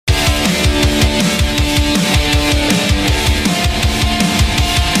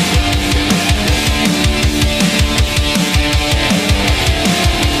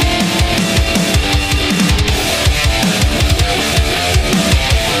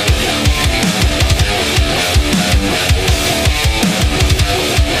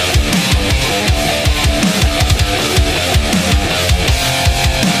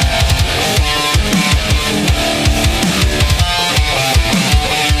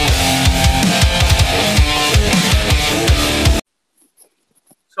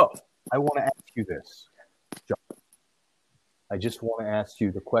want to ask you this, John. I just want to ask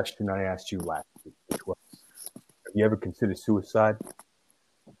you the question I asked you last week, which was, have you ever considered suicide?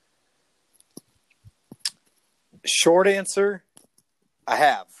 Short answer, I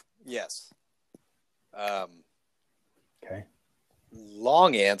have. Yes. Okay.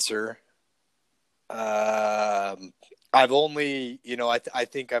 Long answer, I've only, I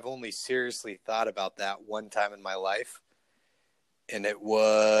think I've only seriously thought about that one time in my life, and it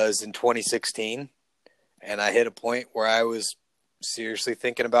was in 2016, and I hit a point where I was seriously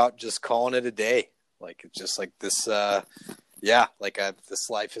thinking about just calling it a day. Like, it's just like this, this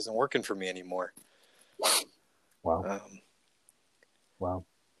life isn't working for me anymore. Wow. Wow.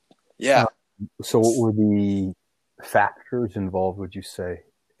 Yeah. So what were the factors involved, would you say?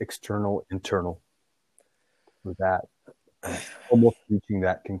 External, internal, with that? Almost reaching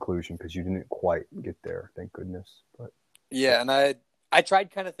that conclusion, because you didn't quite get there, thank goodness. But yeah, and I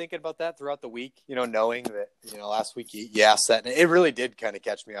tried kind of thinking about that throughout the week, knowing that, last week you asked that, and it really did kind of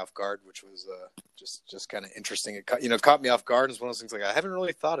catch me off guard, which was just kind of interesting. It caught me off guard. It's one of those things, like, I haven't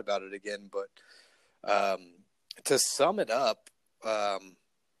really thought about it again, but to sum it up,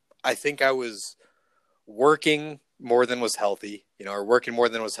 I think I was working more than was healthy, or working more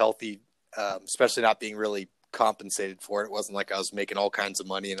than was healthy, especially not being really compensated for it. It wasn't like I was making all kinds of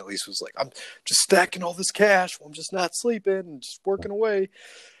money, and at least was like, I'm just stacking all this cash while I'm just not sleeping and just working away.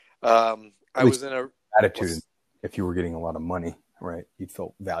 I was in a attitude. If you were getting a lot of money, right, you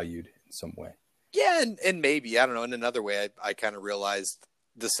felt valued in some way. Yeah, and maybe, I don't know, in another way, I kind of realized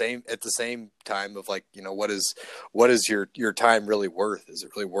at the same time of, like, what is your time really worth? Is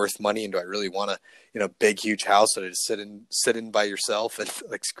it really worth money? And do I really want a big huge house that I just sit in by yourself, and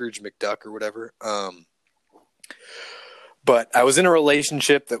like Scrooge McDuck or whatever? But I was in a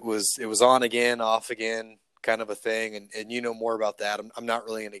relationship that it was on again, off again kind of a thing, and more about that. I'm not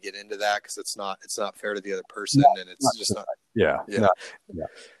really going to get into that, because it's not fair to the other person, and it's just not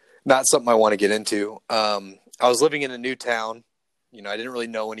not something I want to get into. I was living in a new town. I didn't really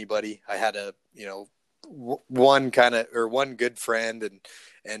know anybody. I had one good friend,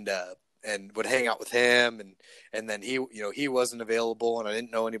 and would hang out with him, and then he wasn't available, and I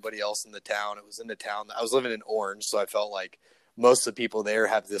didn't know anybody else in the town. It was in the town. I was living in Orange, so I felt like most of the people there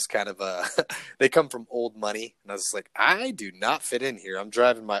have this kind of they come from old money, and I was just like, I do not fit in here. I'm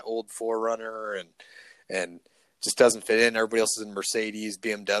driving my old 4Runner, and just doesn't fit in. Everybody else is in Mercedes,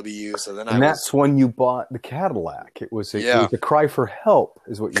 BMW. So then that's when you bought the Cadillac. It was a cry for help,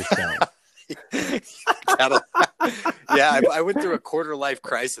 is what you're saying. Yeah, I went through a quarter life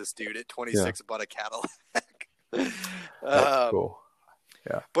crisis, dude. At 26, I bought a Cadillac. That's cool.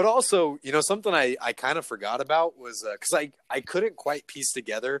 Yeah. But also, something I kind of forgot about was, because I couldn't quite piece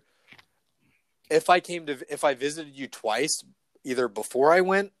together if I visited you twice, either before I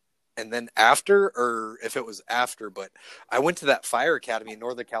went and then after, or if it was after. But I went to that fire academy in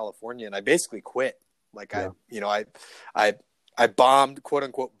Northern California, and I basically quit. Like, I bombed, quote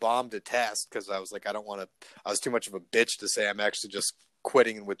unquote, bombed a test, because I was like, I was too much of a bitch to say I'm actually just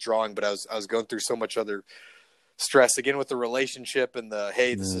quitting and withdrawing. But I was going through so much other stress, again, with the relationship and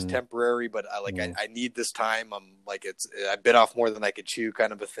hey, this is temporary, but I need this time. I'm like, I bit off more than I could chew,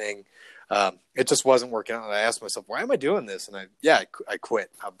 kind of a thing. It just wasn't working out. And I asked myself, why am I doing this? And I quit.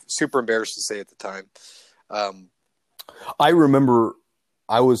 I'm super embarrassed to say at the time. I remember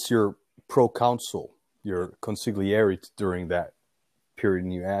I was your proconsul, your consigliere during that period,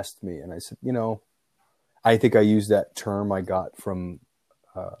 and you asked me, and I said, I think I used that term I got from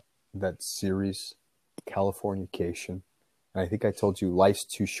that series, Californication. And I think I told you, life's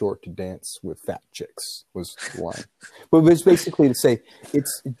too short to dance with fat chicks was the line. But it was basically to say,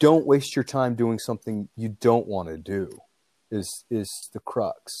 don't waste your time doing something you don't want to do is the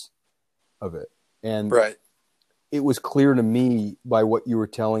crux of it. And right. It was clear to me by what you were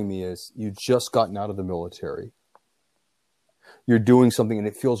telling me is you'd just gotten out of the military. You're doing something, and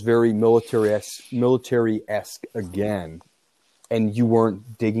it feels very military-esque again. And you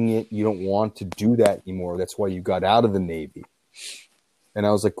weren't digging it. You don't want to do that anymore. That's why you got out of the Navy. And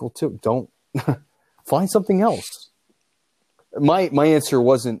I was like, well, don't find something else. My answer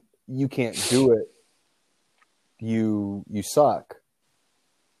wasn't, you can't do it. You suck.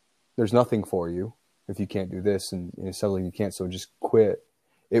 There's nothing for you if you can't do this, and suddenly you can't, so just quit.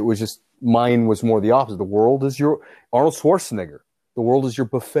 It was just, mine was more the opposite. The world is Arnold Schwarzenegger. The world is your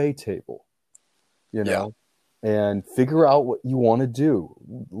buffet table, and figure out what you want to do.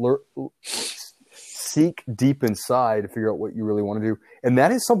 Seek deep inside to figure out what you really want to do. And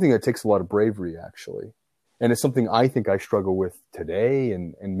that is something that takes a lot of bravery, actually. And it's something I think I struggle with today,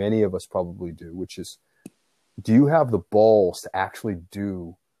 and many of us probably do, which is, do you have the balls to actually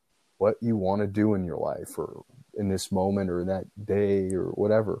do what you want to do in your life or in this moment or in that day or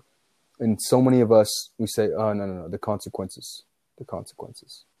whatever. And so many of us, we say, oh, no, the consequences.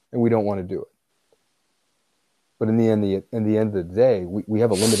 And we don't want to do it. But in the end of the day, we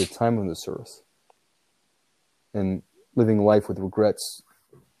have a limited time on this earth. And living life with regrets,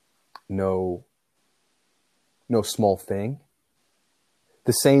 no small thing.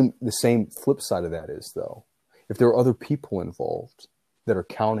 The same flip side of that is, though, if there are other people involved that are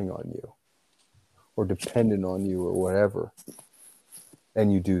counting on you or dependent on you or whatever,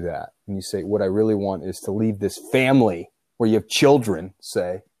 and you do that, and you say, what I really want is to leave this family where you have children,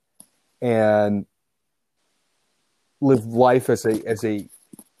 say, and live life as a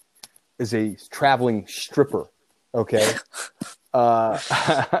traveling stripper, okay? Well,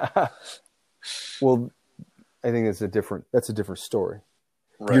 I think that's a different story.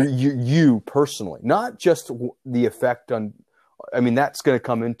 Right. You personally, not just the effect on, I mean, that's going to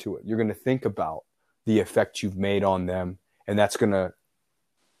come into it. You're going to think about the effect you've made on them, and that's going to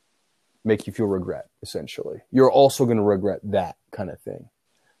make you feel regret, essentially. You're also going to regret that kind of thing.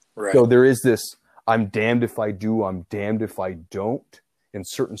 Right. So there is this, I'm damned if I do, I'm damned if I don't in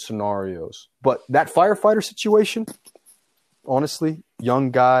certain scenarios. But that firefighter situation, honestly, young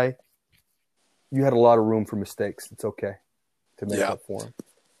guy, you had a lot of room for mistakes. It's okay to make up for him.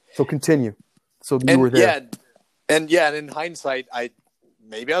 So continue. So you were there. And in hindsight, I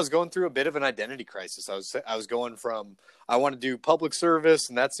was going through a bit of an identity crisis. I was going from, I want to do public service,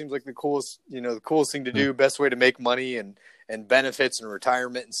 and that seems like the coolest thing to do, best way to make money and benefits and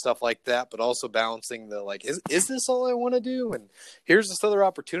retirement and stuff like that, but also balancing the, like, is this all I want to do? And here's this other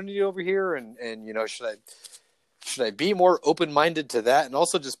opportunity over here. And should I be more open-minded to that? And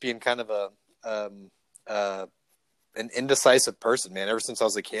also just being kind of an indecisive person, man. Ever since I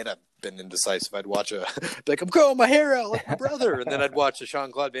was a kid, I've been indecisive. I'd watch I'm growing my hair out like my brother. And then I'd watch a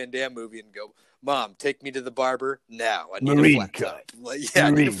Jean-Claude Van Damme movie and go, Mom, take me to the barber now. I need a flat top.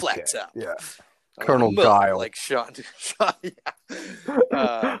 I need a flat top. Yeah. Colonel Guile. Like Sean.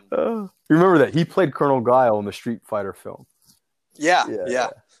 Yeah. Remember that? He played Colonel Guile in the Street Fighter film. Yeah.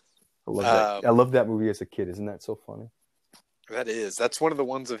 I love that. I loved that movie as a kid. Isn't that so funny? That's one of the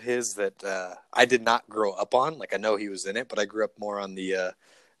ones of his that I did not grow up on. Like, I know he was in it, but I grew up more on the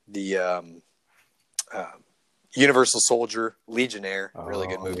Universal Soldier, Legionnaire. Really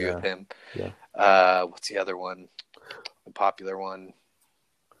good movie with him. Yeah. What's the other one? The popular one.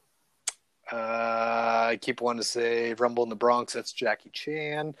 I keep wanting to say Rumble in the Bronx. That's Jackie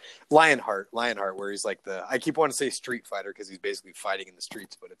Chan. Lionheart, where he's like I keep wanting to say Street Fighter because he's basically fighting in the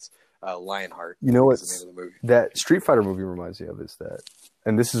streets, but it's Lionheart. You know what that Street Fighter movie reminds me of is that,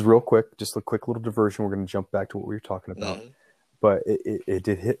 and this is real quick, just a quick little diversion. We're going to jump back to what we were talking about, but it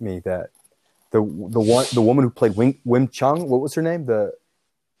did hit me that the woman who played Wim Chung, what was her name?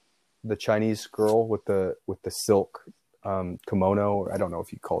 The Chinese girl with the silk kimono, or I don't know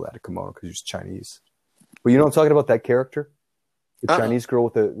if you call that a kimono because she's Chinese, but you know what I'm talking about, that character, the Chinese girl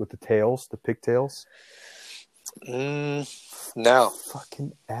with the tails, the pigtails. No,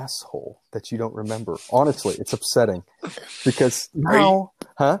 fucking asshole that you don't remember. Honestly, it's upsetting because now,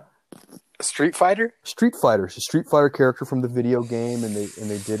 Street Fighter. It's a Street Fighter character from the video game, and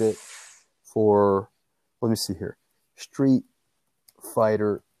they did it for, let me see here, Street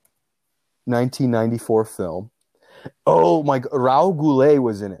Fighter 1994 film. Oh my God, Raul Goulet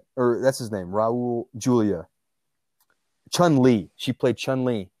was in it, or that's his name, Raul Julia. Chun-Li, she played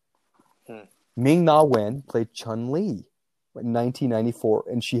Chun-Li. Ming-Na Wen played Chun-Li in 1994,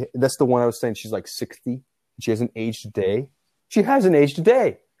 and that's the one I was saying. She's like 60. She hasn't aged a day. She hasn't aged a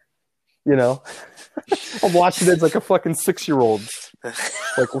day. You know, I'm watching it as like a fucking 6-year-old,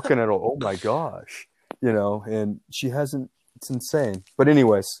 like looking at her. Oh my gosh, you know, and she hasn't. It's insane. But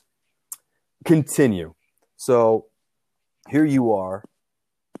anyways, continue. So here you are,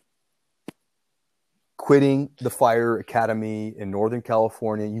 quitting the fire academy in Northern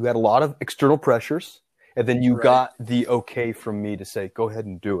California. You had a lot of external pressures, and then you got the okay from me to say, go ahead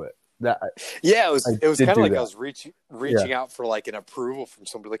and do it. It was kind of like I was reaching out for like an approval from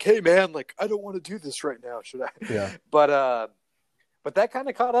somebody, like, hey man, like, I don't want to do this right now. Should I? Yeah. But that kind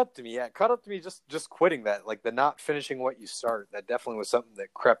of caught up to me. Yeah, it caught up to me just quitting that, like the not finishing what you start. That definitely was something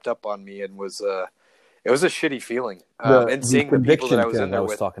that crept up on me and was it was a shitty feeling. And seeing the people that I was in there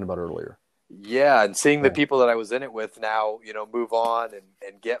with, talking about earlier. Yeah, and seeing the people that I was in it with now, you know, move on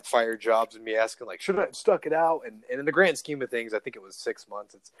and get fired jobs, and me asking, like, should I have stuck it out? And in the grand scheme of things, I think it was 6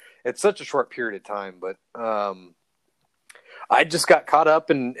 months. It's such a short period of time, but I just got caught up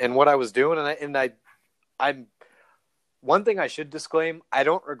in what I was doing, I'm one thing I should disclaim: I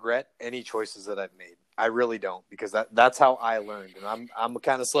don't regret any choices that I've made. I really don't, because that's how I learned. And I'm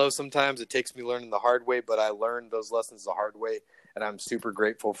kind of slow sometimes. It takes me learning the hard way, but I learned those lessons the hard way, and I'm super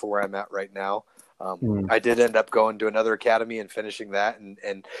grateful for where I'm at right now. I did end up going to another academy and finishing that,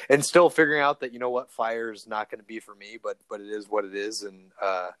 and still figuring out that, you know what, fire is not going to be for me, but it is what it is, and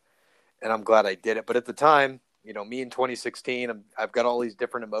I'm glad I did it. But at the time, you know, me in 2016, I've got all these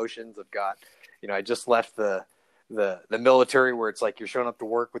different emotions. I've got, you know, I just left the military, where it's like you're showing up to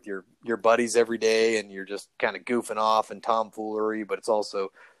work with your buddies every day, and you're just kind of goofing off and tomfoolery, but it's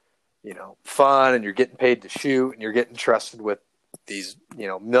also, you know, fun, and you're getting paid to shoot, and you're getting trusted with these, you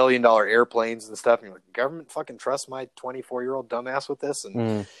know, $1 million airplanes and stuff. And you're like, government fucking trusts my 24-year-old dumbass with this,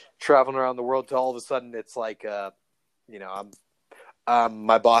 and traveling around the world, till all of a sudden it's like, you know, I'm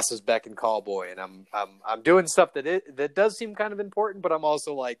my boss's beck and call boy, and I'm doing stuff that does seem kind of important, but I'm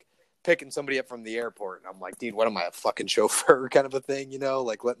also like picking somebody up from the airport, and I'm like, dude, what am I, a fucking chauffeur kind of a thing, you know,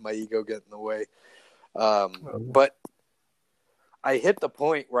 like letting my ego get in the way. But I hit the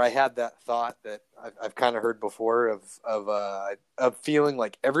point where I had that thought that I've kind of heard before of feeling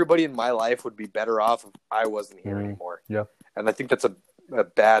like everybody in my life would be better off if I wasn't here anymore. Yeah. And I think that's a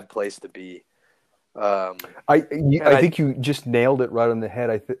bad place to be. I think you just nailed it right on the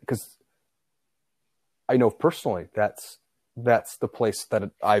head. Because I know personally that's the place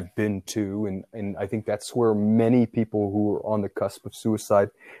that I've been to, and I think that's where many people who are on the cusp of suicide,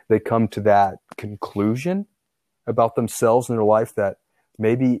 they come to that conclusion about themselves and their life, that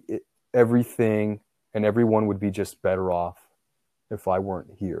maybe everything and everyone would be just better off if I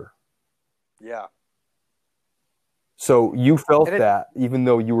weren't here. Yeah. So you felt that even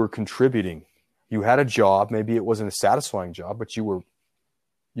though you were contributing, you had a job, maybe it wasn't a satisfying job, but you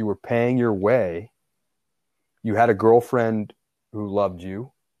were paying your way. You had a girlfriend who loved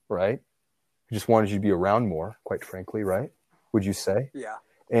you, right? Who just wanted you to be around more, quite frankly, right? Would you say? Yeah.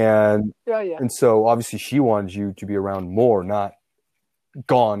 And yeah. And so obviously she wanted you to be around more, not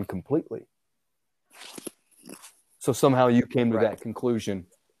gone completely. So somehow you came to that conclusion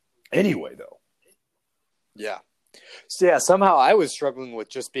anyway, though. Yeah. So yeah, somehow I was struggling with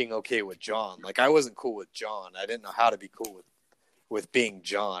just being okay with John. Like, I wasn't cool with John. I didn't know how to be cool with being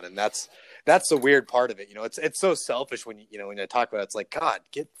John. And that's the weird part of it. You know, it's so selfish when when I talk about it. It's like, God,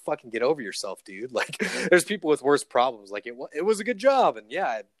 get over yourself, dude. Like, there's people with worse problems. Like, it was a good job. And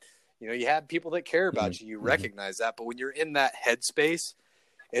yeah, you know, you have people that care about you. You recognize that. But when you're in that headspace,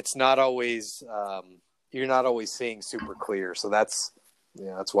 it's not always, you're not always seeing super clear. So that's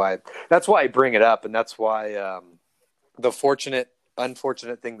why I bring it up. And that's why, the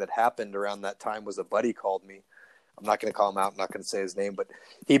unfortunate thing that happened around that time was a buddy called me. I'm not going to call him out. I'm not going to say his name, but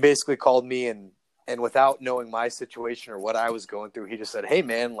he basically called me and without knowing my situation or what I was going through, he just said, "Hey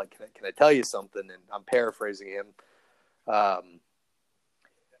man, like, can I tell you something?" And I'm paraphrasing him.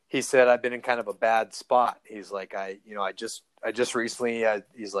 He said, "I've been in kind of a bad spot." He's like, I just recently,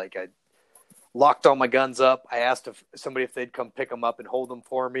 he's like, I locked all my guns up. I asked somebody if they'd come pick them up and hold them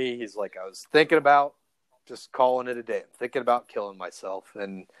for me. He's like, I was thinking about just calling it a day. I'm thinking about killing myself.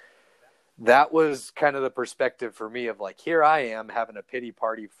 And that was kind of the perspective for me of like, here I am having a pity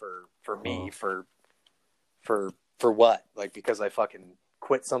party for me, for what? Like, because I fucking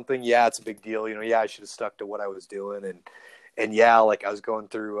quit something. Yeah, it's a big deal. You know, yeah, I should have stuck to what I was doing. And yeah, like, I was going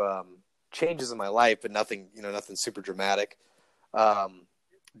through changes in my life, but nothing super dramatic.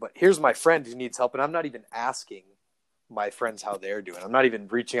 But here's my friend who needs help. And I'm not even asking my friends how they're doing. I'm not even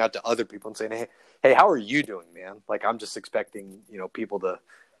reaching out to other people and saying, hey, how are you doing, man? Like, I'm just expecting, people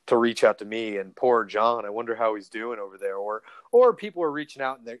to reach out to me, and poor John, I wonder how he's doing over there. Or people are reaching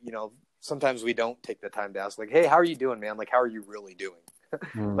out, and they're, sometimes we don't take the time to ask, like, hey, how are you doing, man? Like, how are you really doing?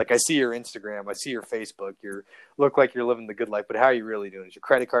 Like, I see your Instagram, I see your Facebook, look like you're living the good life, but how are you really doing? Is your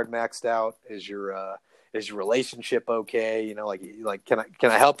credit card maxed out? Is your relationship okay? Like, can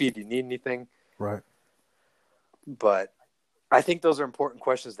I help you? Do you need anything? Right. But I think those are important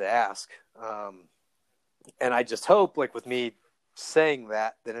questions to ask. And I just hope, like, with me saying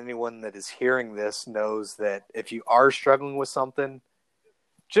that anyone that is hearing this knows that if you are struggling with something,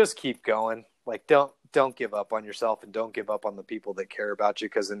 just keep going. Like, don't give up on yourself, and don't give up on the people that care about you.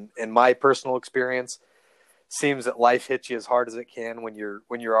 Because in my personal experience, seems that life hits you as hard as it can when you're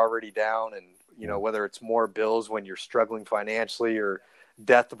already down, and whether it's more bills when you're struggling financially, or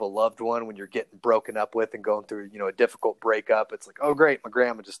death of a loved one when you're getting broken up with and going through a difficult breakup. It's like, oh great, my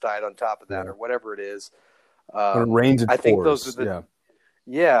grandma just died on top of that, or whatever it is. When it rains, I think those are the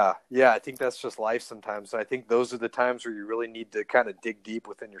yeah. I think that's just life sometimes. And I think those are the times where you really need to kind of dig deep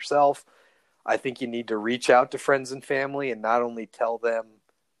within yourself. I think you need to reach out to friends and family and not only tell them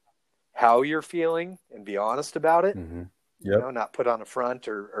how you're feeling and be honest about it, not put on a front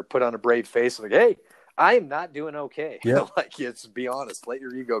or put on a brave face like, hey, I am not doing okay. Yeah. Like, it's be honest, let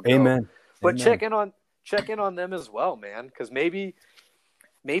your ego go. Amen. But Amen. check in on them as well, man. Because maybe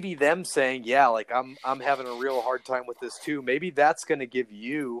them saying, yeah, like I'm having a real hard time with this too. Maybe that's going to give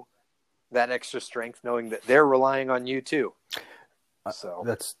you that extra strength, knowing that they're relying on you too. So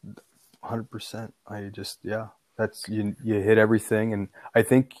that's 100%. That's you hit everything. And I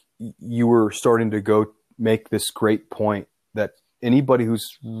think you were starting to go make this great point that anybody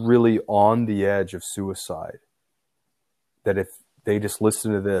who's really on the edge of suicide, that if they just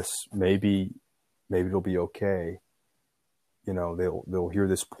listen to this, maybe it'll be okay. You know, they'll hear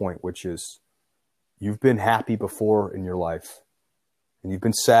this point, which is you've been happy before in your life and you've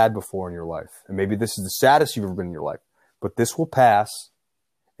been sad before in your life. And maybe this is the saddest you've ever been in your life, but this will pass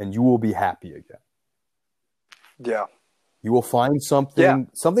and you will be happy again. Yeah. You will find something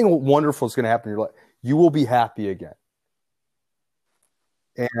wonderful is going to happen in your life. You will be happy again.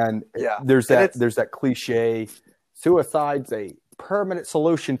 And there's that cliche, suicide's a permanent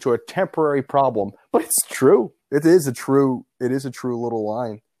solution to a temporary problem, but it's true. It is a true little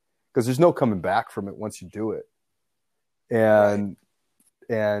line, because there's no coming back from it once you do it. And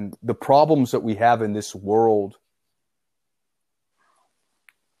the problems that we have in this world,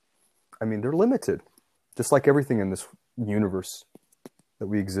 I mean, they're limited, just like everything in this universe that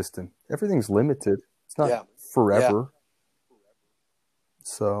we exist in. Everything's limited. It's not forever. Yeah.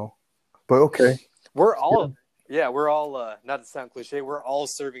 So, but okay. We're all not to sound cliche, we're all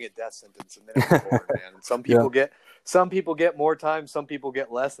serving a death sentence and then we're bored, man. And some people get more time, some people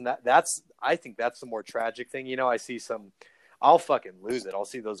get less, and I think that's the more tragic thing. You know, I'll fucking lose it. I'll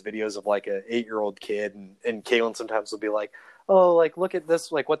see those videos of like a 8-year-old kid, and Kaylin sometimes will be like, oh, like, look at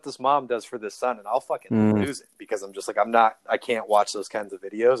this, like what this mom does for this son, and I'll fucking lose it, because I'm just like, I can't watch those kinds of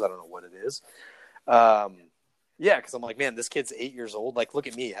videos. I don't know what it is. Yeah, because I'm like, man, this kid's 8 years old. Like, look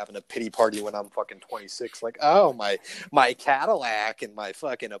at me having a pity party when I'm fucking 26. Like, oh, my Cadillac and my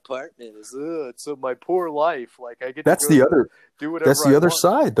fucking apartment is it's my poor life. Like, I get that's to the other do whatever. That's the other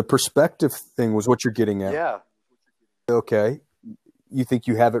side. The perspective thing was what you're getting at. Yeah. Okay, you think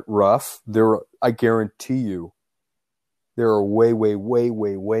you have it rough? I guarantee you, there are way, way, way,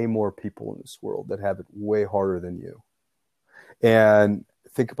 way, way more people in this world that have it way harder than you. And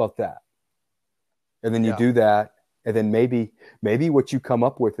think about that. And then you do that, and then maybe what you come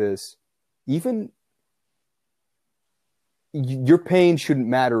up with is, even your pain shouldn't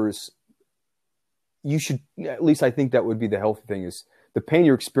matter. As you should, at least I think that would be the healthy thing, is the pain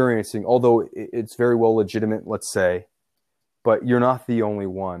you're experiencing, although it's very well legitimate, let's say, but you're not the only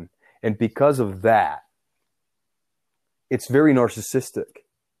one. And because of that, it's very narcissistic.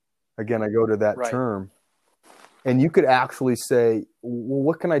 Again, I go to that term. And you could actually say, well,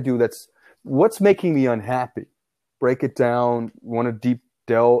 what can I do what's making me unhappy? Break it down. Want to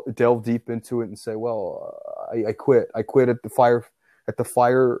delve deep into it and say, well, I quit. I quit at the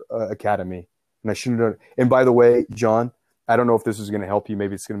fire academy, and I shouldn't have done it. And by the way, John, I don't know if this is going to help you.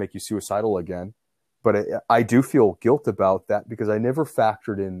 Maybe it's going to make you suicidal again. But I do feel guilt about that, because I never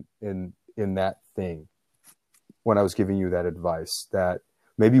factored in that thing when I was giving you that advice, that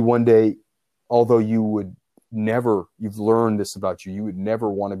maybe one day, although you've learned this about you would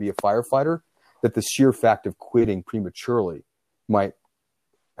never want to be a firefighter, that the sheer fact of quitting prematurely might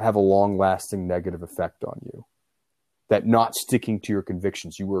have a long-lasting negative effect on you. That not sticking to your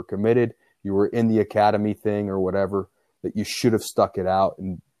convictions, you were committed, you were in the academy thing or whatever, that you should have stuck it out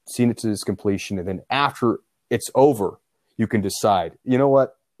and seen it to its completion. And then after it's over, you can decide, you know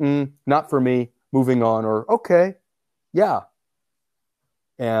what, not for me, moving on, or okay, yeah.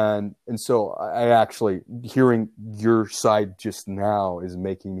 And so I actually, hearing your side just now is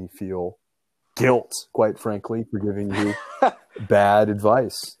making me feel guilt, quite frankly, for giving you bad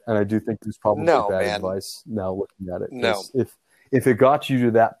advice. And I do think there's probably bad advice now looking at it. No. If it got you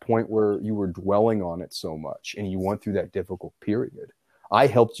to that point where you were dwelling on it so much and you went through that difficult period, I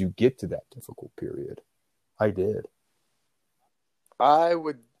helped you get to that difficult period. I did. I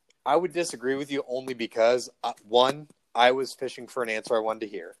would disagree with you, only because one, I was fishing for an answer I wanted to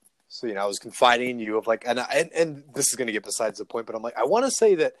hear. So, I was confiding in you of like, and this is going to get besides the point, but I'm like, I want to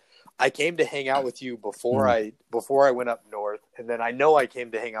say that I came to hang out with you before I went up north. And then I know I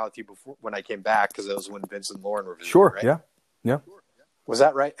came to hang out with you when I came back, because it was when Vince and Lauren were visiting. Sure. Right? Yeah. Was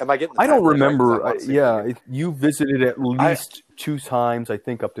that right? Am I getting I don't remember. Right? You visited at least 2 times, I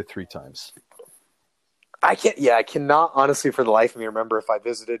think up to 3 times. I cannot honestly for the life of me remember if I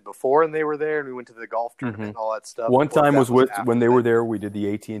visited before and they were there and we went to the golf tournament and all that stuff. One time was when they were there. We did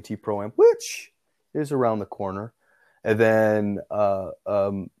the AT&T Pro-Am, which is around the corner. And then,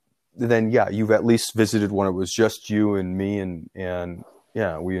 you've at least visited when it was just you and me, and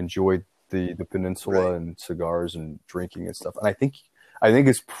we enjoyed the peninsula and cigars and drinking and stuff. And I think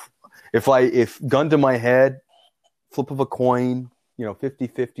it's, if gun to my head, flip of a coin,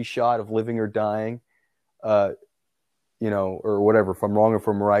 50-50 shot of living or dying, or whatever, if I'm wrong or if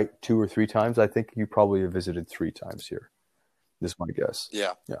I'm right 2 or 3 times, I think you probably have visited 3 times here. This is my guess.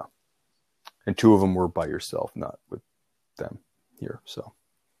 Yeah. Yeah. And 2 of them were by yourself, not with them here. So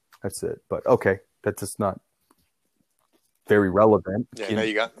that's it. But okay, that's just not very relevant. Yeah, now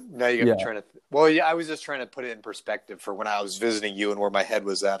you got me trying to. Well, yeah, I was just trying to put it in perspective for when I was visiting you and where my head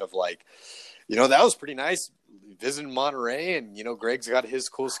was at of like, that was pretty nice visiting Monterey, and Greg's got his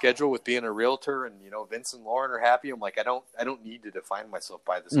cool schedule with being a realtor, and Vince and Lauren are happy. I'm like, I don't need to define myself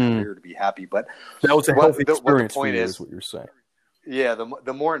by this career to be happy, but that was a healthy experience. The point is what you're saying. Yeah,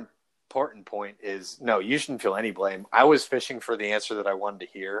 the more important point is, no, you shouldn't feel any blame. I was fishing for the answer that I wanted to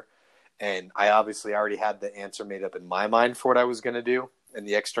hear, and I obviously already had the answer made up in my mind for what I was going to do, and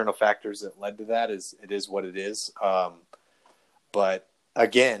the external factors that led to that is what it is. But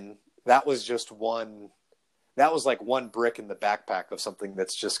again, that was just one. That was like one brick in the backpack of something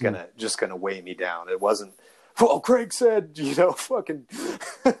that's just gonna weigh me down. It wasn't. Well, Greg said, fucking.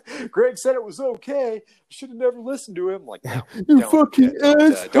 Greg said it was okay. I should have never listened to him. Like, no, you fucking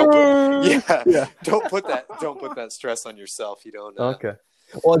don't put that stress on yourself. You don't. Okay.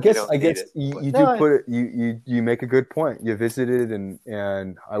 Well, I guess you do put it. You make a good point. You visited,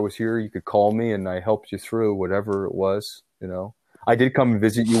 and I was here. You could call me, and I helped you through whatever it was. I did come and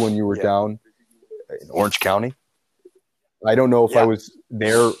visit you when you were down in Orange County. I don't know if I was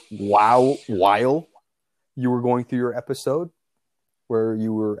there while you were going through your episode, where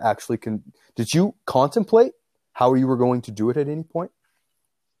you were actually did you contemplate how you were going to do it at any point?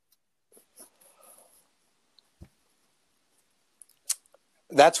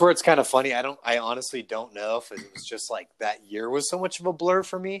 That's where it's kind of funny. I honestly don't know if it was just like that year was so much of a blur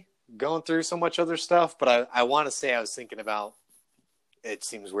for me going through so much other stuff, but I want to say I was thinking about, it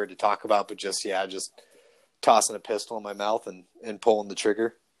seems weird to talk about, but just tossing a pistol in my mouth and pulling the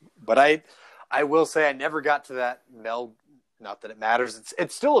trigger. But I will say I never got to that not that it matters.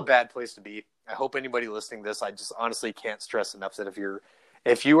 It's still a bad place to be. I hope anybody listening to this, I just honestly can't stress enough that if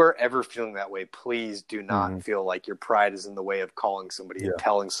you are ever feeling that way, please do not feel like your pride is in the way of calling somebody and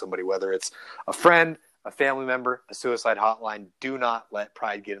telling somebody, whether it's a friend, a family member, a suicide hotline. Do not let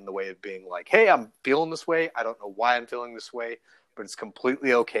pride get in the way of being like, hey, I'm feeling this way. I don't know why I'm feeling this way, but it's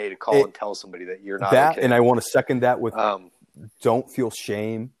completely okay to call and tell somebody that you're not okay. And I want to second that with don't feel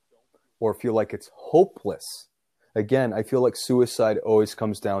shame or feel like it's hopeless. Again, I feel like suicide always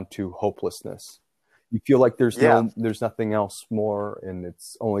comes down to hopelessness. You feel like there's nothing else more, and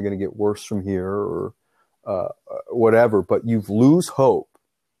it's only going to get worse from here, or whatever. But you lose hope,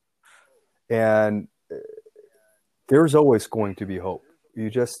 and there's always going to be hope. You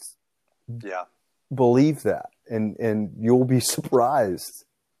just believe that, and you'll be surprised.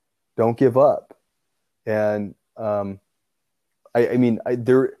 Don't give up. And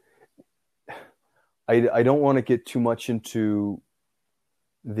I don't want to get too much into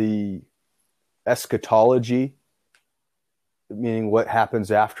the eschatology, meaning what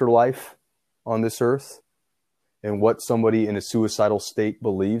happens after life on this earth and what somebody in a suicidal state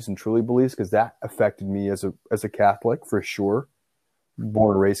believes and truly believes, because that affected me as a Catholic for sure,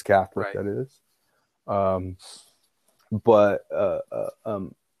 born and raised Catholic, that is. But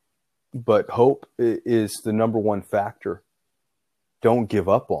hope is the number one factor. Don't give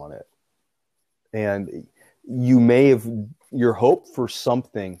up on it. And you may have, your hope for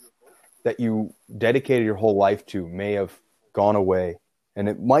something that you dedicated your whole life to may have gone away, and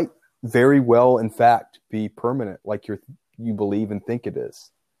it might very well, in fact, be permanent, like you believe and think it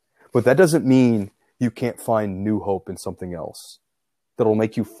is. But that doesn't mean you can't find new hope in something else that'll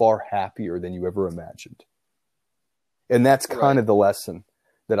make you far happier than you ever imagined. And that's kind of the lesson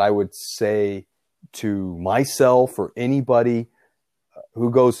that I would say to myself or anybody who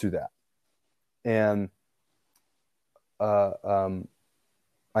goes through that. And the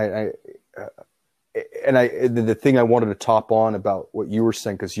thing I wanted to top on about what you were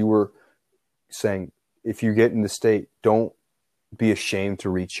saying, because you were saying, if you get in the state, don't be ashamed to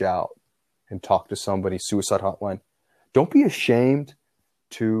reach out and talk to somebody, suicide hotline. Don't be ashamed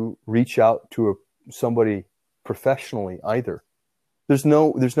to reach out to somebody professionally either. There's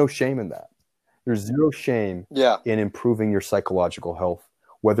no shame in that. There's zero shame in improving your psychological health,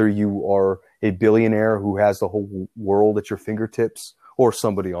 whether you are a billionaire who has the whole world at your fingertips or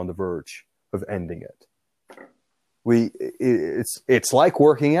somebody on the verge of ending it. It's like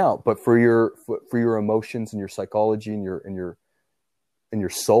working out, but for your emotions and your psychology and your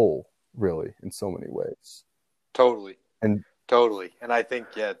soul, really, in so many ways. Totally. And Totally. And I think,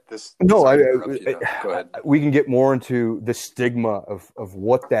 no, Go ahead. We can get more into the stigma of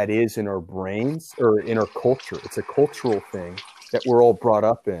what that is in our brains or in our culture. It's a cultural thing that we're all brought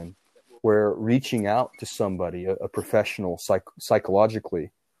up in, where reaching out to somebody, a professional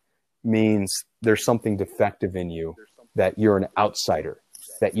psychologically, means there's something defective in you, that you're an outsider,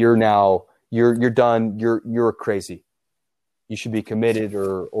 that you're done, you're crazy. You should be committed,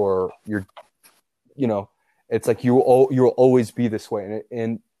 or you're, it's like you'll always be this way,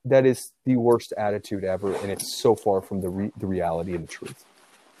 and that is the worst attitude ever, and it's so far from the reality and the truth.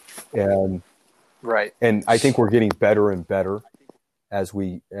 And right, and I think we're getting better and better as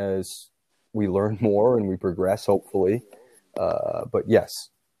we learn more and we progress, hopefully. But yes,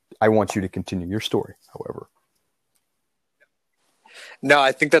 I want you to continue your story, however. No,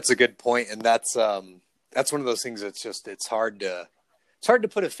 I think that's a good point, and that's one of those things that's it's hard to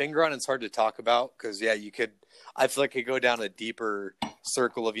put a finger on. It's hard to talk about because I feel like I go down a deeper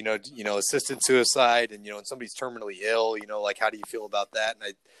circle of assisted suicide, and when somebody's terminally ill, like how do you feel about that?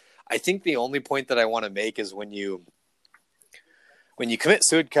 And I think the only point that I want to make is when you commit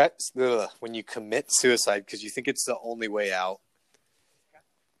suicide, because you think it's the only way out.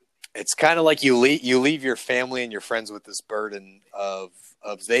 It's kind of like you leave your family and your friends with this burden of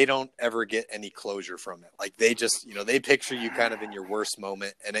they don't ever get any closure from it. Like they just, they picture you kind of in your worst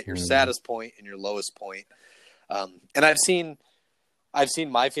moment and at your saddest point and your lowest point. And I've seen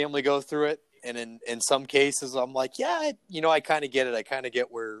my family go through it. And in some cases I'm like, yeah, I kind of get it. I kind of get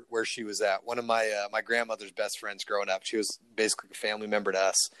where she was at. One of my grandmother's best friends growing up, she was basically a family member to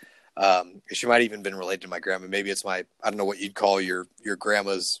us. She might even been related to my grandma. Maybe it's I don't know what you'd call your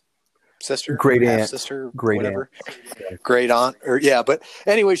grandma's sister, great aunt, sister, great whatever, aunt. Great aunt, or yeah. But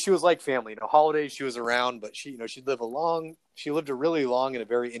anyway, she was like family. Holidays she was around, but she lived a really long and a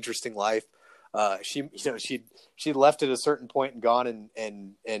very interesting life. She left at a certain point and gone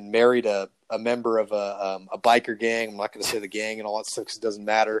and married a member of a biker gang. I'm not going to say the gang and all that stuff because it doesn't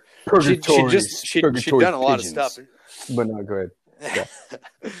matter. She'd done a lot of stuff. But no, go ahead. Yeah.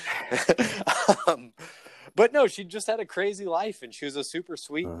 But no, she just had a crazy life, and she was a super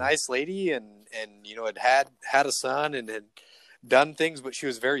sweet, nice lady, and had a son and had done things, but she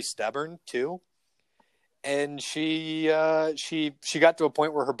was very stubborn too. And she got to a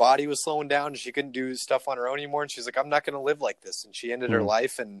point where her body was slowing down, and she couldn't do stuff on her own anymore. And she's like, "I'm not going to live like this." And she ended her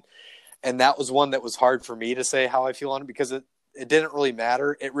life, and that was one that was hard for me to say how I feel on it because it didn't really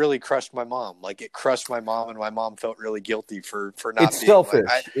matter. It really crushed my mom. Like it crushed my mom, and my mom felt really guilty for not. It's being selfish.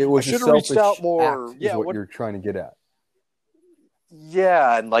 It was should have reached out more. Yeah, what you're trying to get at.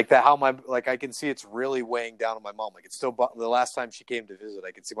 Yeah, and like that, how I can see it's really weighing down on my mom. Like it's still the last time she came to visit,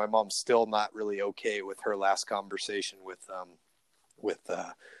 I could see my mom's still not really okay with her last conversation with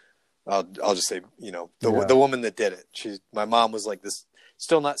I'll just say the woman that did it. My mom was like this.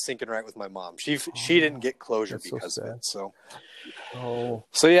 Still not syncing right with my mom. She didn't get closure because of it. So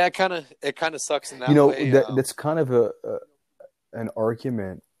yeah, it kind of sucks in that way. That's kind of an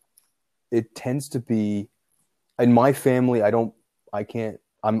argument. It tends to be in my family. I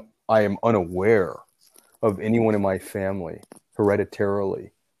am unaware of anyone in my family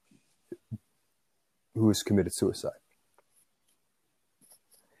hereditarily who has committed suicide.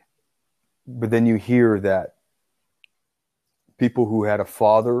 But then you hear that people who had a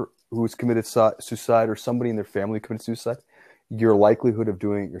father who's committed suicide or somebody in their family committed suicide, your likelihood of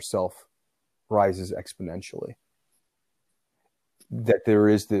doing it yourself rises exponentially. That there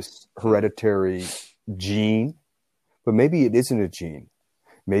is this hereditary gene, but maybe it isn't a gene.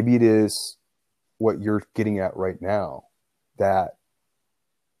 Maybe it is what you're getting at right now, that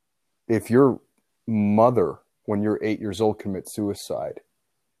if your mother, when you're 8 years old, commits suicide,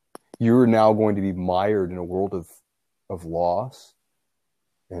 you're now going to be mired in a world of loss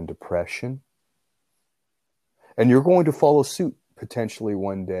and depression. And you're going to follow suit potentially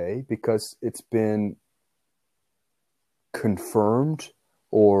one day because it's been confirmed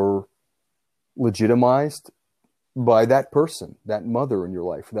or legitimized by that person, that mother in your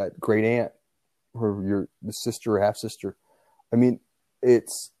life, that great aunt, or the sister or half sister. I mean,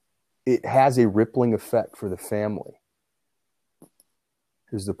 it has a rippling effect for the family.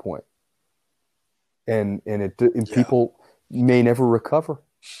 Is the point. And people may never recover.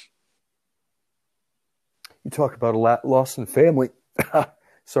 You talk about a loss in the family.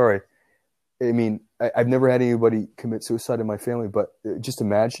 Sorry. I mean, I've never had anybody commit suicide in my family, but just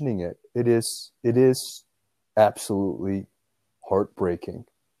imagining it is absolutely heartbreaking.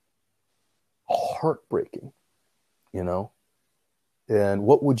 Heartbreaking, And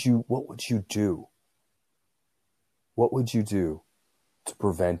what would you do? What would you do to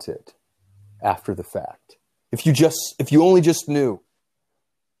prevent it after the fact? If you only just knew,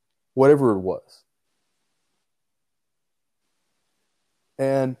 whatever it was.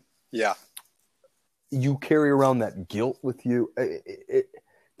 And yeah, you carry around that guilt with you.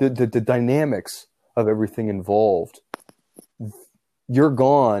 The dynamics of everything involved. You're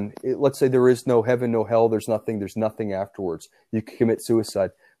gone. Let's say there is no heaven, no hell. There's nothing afterwards. You can commit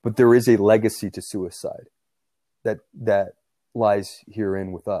suicide, but there is a legacy to suicide that lies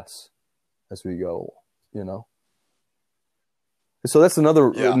herein with us as we go, you know? So that's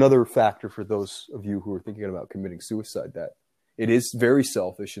another factor for those of you who are thinking about committing suicide, that it is very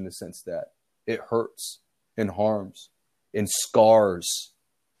selfish in the sense that it hurts and harms and scars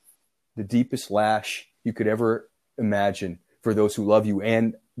the deepest lash you could ever imagine for those who love you.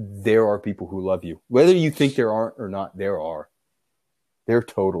 And there are people who love you. Whether you think there aren't or not, there are. There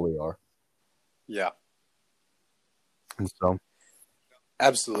totally are. Yeah. And so.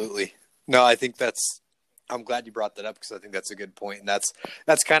 Absolutely. No, I think I'm glad you brought that up, because I think that's a good point. And that's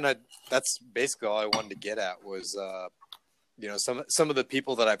basically all I wanted to get at was, you know, some of the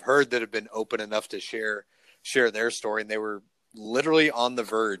people that I've heard that have been open enough to share their story, and they were literally on the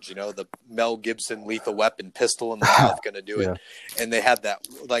verge, you know, the Mel Gibson Lethal Weapon, pistol in the mouth, going to do it. And they had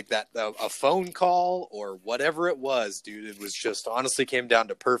a phone call or whatever it was, dude. It was just honestly came down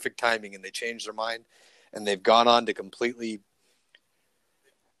to perfect timing, and they changed their mind, and they've gone on to completely,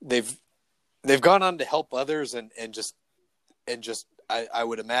 they've gone on to help others and just I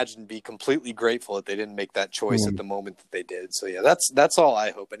would imagine be completely grateful that they didn't make that choice at the moment that they did. So yeah, that's all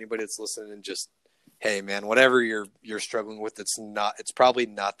I hope. Anybody that's listening, and just, hey man, whatever you're struggling with, it's probably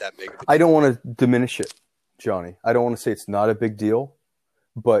not that big of a deal. I don't want to diminish it, Johnny. I don't want to say it's not a big deal,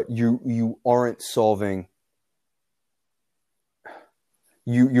 but you aren't solving.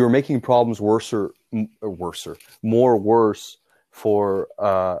 You're making problems worse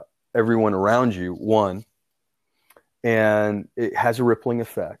for everyone around you. One, and it has a rippling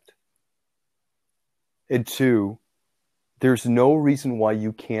effect. And two, there's no reason why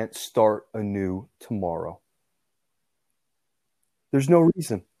you can't start anew tomorrow. There's no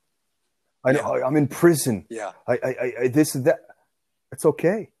reason. I know I'm in prison. Yeah. I this and that. It's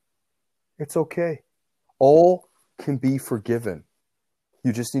okay. It's okay. All can be forgiven.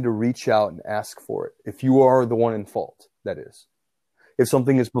 You just need to reach out and ask for it. If you are the one in fault, that is. If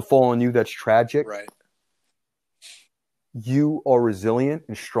something has befallen you that's tragic, right, you are resilient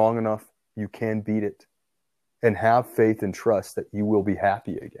and strong enough. You can beat it, and have faith and trust that you will be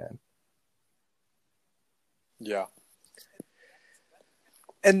happy again. Yeah.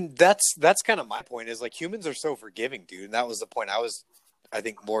 And that's kind of my point, is like, humans are so forgiving, dude. And that was the point I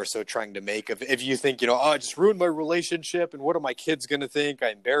think more so trying to make of, if you think, you know, I just ruined my relationship and what are my kids going to think? I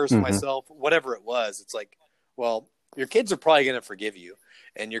embarrassed myself, whatever it was. It's like, well, your kids are probably going to forgive you,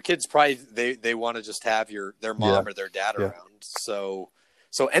 and your kids probably, they want to just have their mom or their dad around. So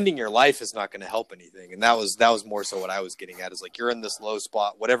ending your life is not going to help anything. And that was more so what I was getting at, is like, you're in this low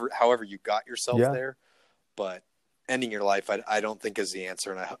spot, however you got yourself there, but ending your life, I don't think is the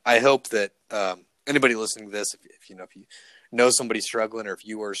answer. And I hope that anybody listening to this, if you know somebody struggling, or if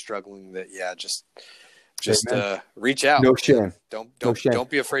you are struggling, that just reach out. No shame. Don't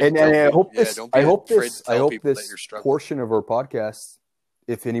be afraid. And I hope this portion of our podcast,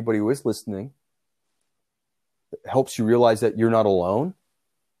 if anybody who is listening, helps you realize that you're not alone.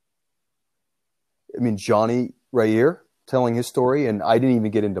 I mean, Johnny right here telling his story, and I didn't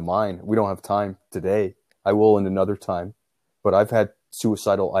even get into mine. We don't have time today. I will in another time. But I've had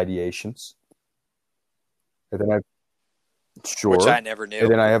suicidal ideations. And then which I never knew. And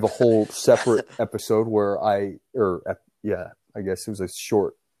then I have a whole separate episode where I guess it was a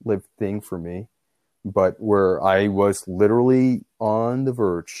short-lived thing for me, but where I was literally on the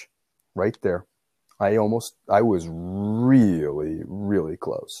verge, right there. I was really, really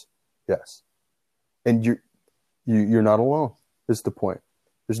close. Yes. And you're not alone, is the point.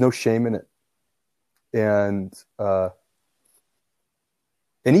 There's no shame in it. And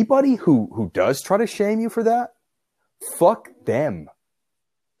anybody who does try to shame you for that, fuck them.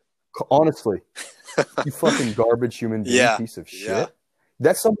 Honestly, you fucking garbage human being, piece of shit. Yeah.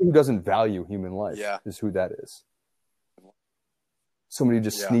 That's somebody who doesn't value human life. Is who that is. Somebody who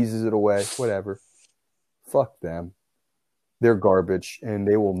just sneezes it away, whatever. Fuck them. They're garbage, and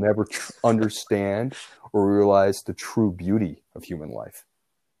they will never understand or realize the true beauty of human life.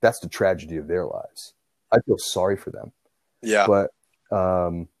 That's the tragedy of their lives. I feel sorry for them. Yeah. But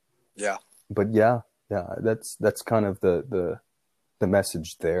that's kind of the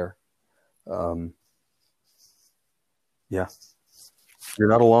message there. You're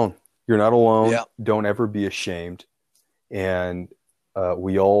not alone. You're not alone. Yeah. Don't ever be ashamed. And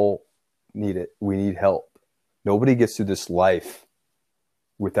we all need it. We need help. Nobody gets through this life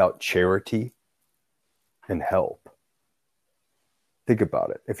without charity and help. Think about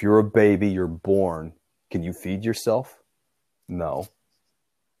it. If you're a baby, you're born. Can you feed yourself? No.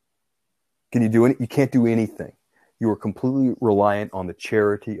 Can you do any? You can't do anything. You are completely reliant on the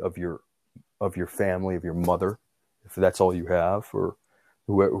charity of your family, of your mother, if that's all you have, or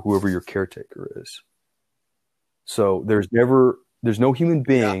whoever your caretaker is. So there's no human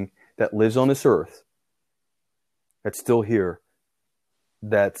being that lives on this earth that's still here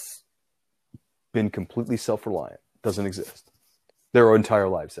that's been completely self-reliant. Doesn't exist. Their entire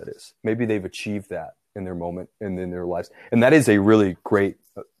lives, that is. Maybe they've achieved that in their moment and in their lives. And that is a really great,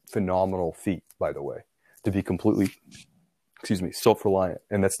 phenomenal feat, by the way, to be completely, self-reliant.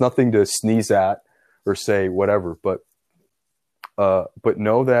 And that's nothing to sneeze at or say whatever, but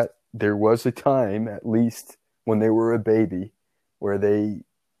know that there was a time, at least when they were a baby, where they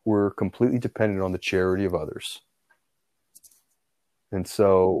were completely dependent on the charity of others. And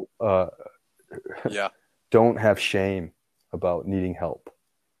so, don't have shame about needing help.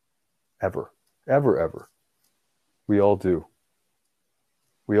 Ever. We all do.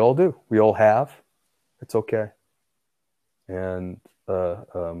 We all have. It's okay. And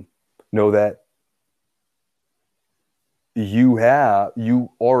know that you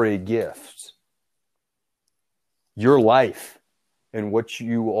are a gift. Your life and what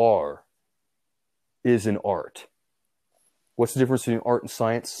you are is an art. What's the difference between art and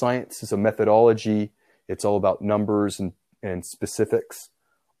science? Science is a methodology. It's all about numbers and specifics.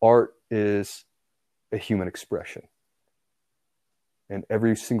 Art is a human expression. And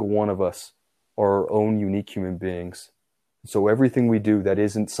every single one of us are our own unique human beings. So everything we do that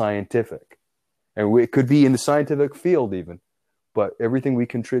isn't scientific, and it could be in the scientific field even, but everything we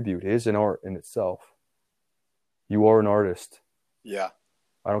contribute is an art in itself. You are an artist. Yeah.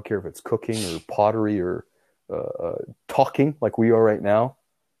 I don't care if it's cooking or pottery or talking like we are right now,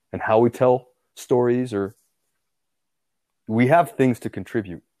 and how we tell stories, or we have things to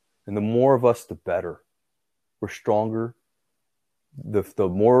contribute. And the more of us, the better. We're stronger. The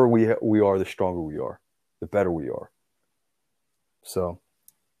more we are, the stronger we are, the better we are. So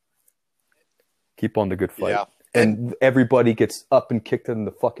keep on the good fight. Yeah. And everybody gets up and kicked in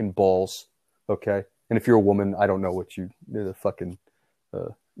the fucking balls. Okay. And if you're a woman, I don't know what the fucking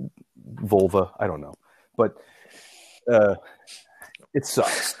vulva. I don't know. But it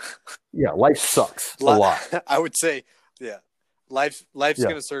sucks. Yeah. Life sucks a lot. I would say, yeah. Life's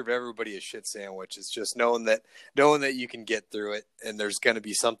going to serve everybody a shit sandwich. It's just knowing that you can get through it, and there's going to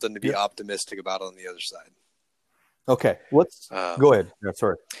be something to be optimistic about on the other side. Okay, let's go ahead. Yeah,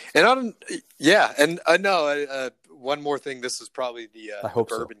 sorry. And one more thing. This is probably the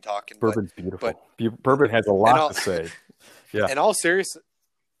bourbon talking. Bourbon's beautiful. Bourbon has a lot to say. Yeah. In all seriousness,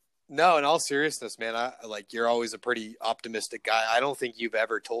 man, you're always a pretty optimistic guy. I don't think you've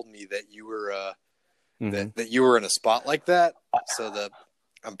ever told me that you were that you were in a spot like that. So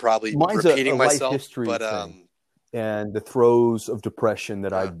I'm probably repeating myself, life history but thing, and the throes of depression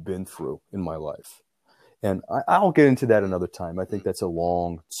that I've been through in my life. And I'll get into that another time. I think that's a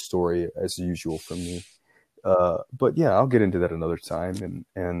long story as usual from me. But yeah, I'll get into that another time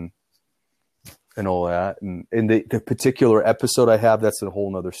and all that. And in the particular episode I have, that's a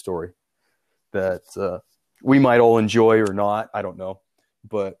whole nother story that we might all enjoy or not. I don't know.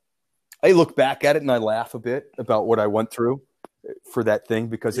 But I look back at it and I laugh a bit about what I went through for that thing,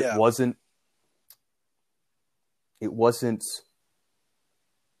 because it wasn't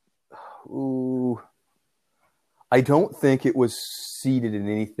I don't think it was seated in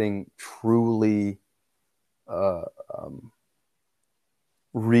anything truly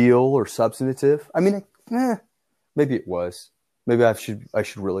real or substantive. I mean, maybe it was. Maybe I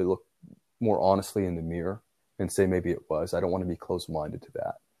should really look more honestly in the mirror and say maybe it was. I don't want to be closed-minded to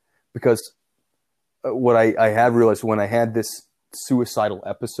that, because what I have realized when I had this suicidal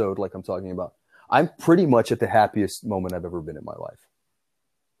episode, like I'm talking about, I'm pretty much at the happiest moment I've ever been in my life.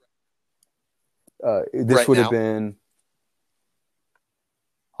 This would have been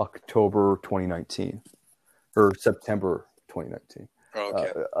October 2019 or September 2019.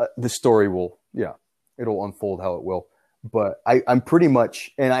 Okay. The story it'll unfold how it will. But I'm pretty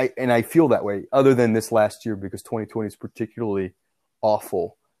much, and I feel that way, other than this last year, because 2020 is particularly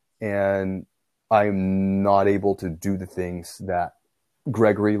awful, and I'm not able to do the things that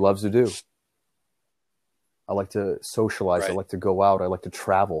Gregory loves to do. I like to socialize. Right. I like to go out. I like to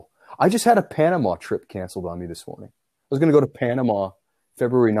travel. I just had a Panama trip canceled on me this morning. I was going to go to Panama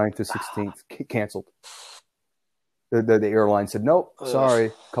February 9th to 16th, canceled. The airline said, nope, sorry,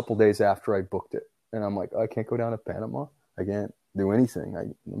 a couple days after I booked it. And I'm like, I can't go down to Panama. I can't do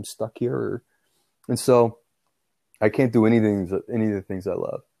anything. I'm stuck here. And so I can't do any of the things I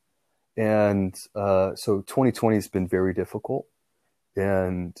love. And so 2020 has been very difficult.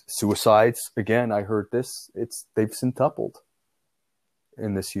 And suicides, again, I heard this, they've centupled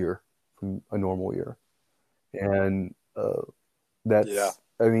in this year from a normal year. And I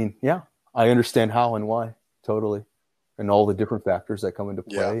mean, yeah, I understand how and why, totally. And all the different factors that come into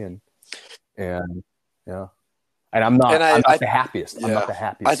play. And yeah. And I'm not the happiest. Yeah. I'm not the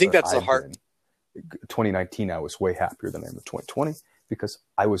happiest. I think that's the hard. 2019, I was way happier than I am in 2020 because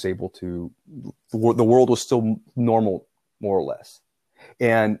I was able to, the world was still normal, more or less.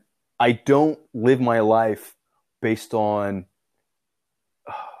 And I don't live my life based on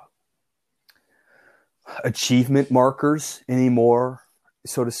achievement markers anymore,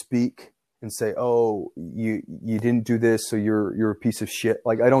 so to speak, and say, oh, you didn't do this, so you're a piece of shit.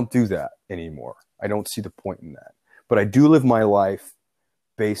 Like, I don't do that anymore. I don't see the point in that. But I do live my life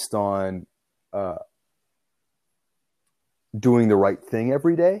based on doing the right thing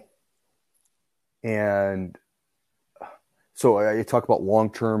every day. And so I talk about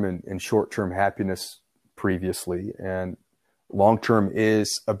long-term and short-term happiness previously. And long-term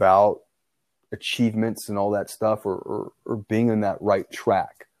is about achievements and all that stuff, or being in that right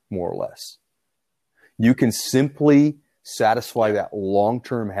track, more or less. You can simply satisfy that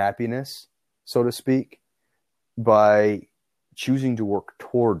long-term happiness, so to speak, by choosing to work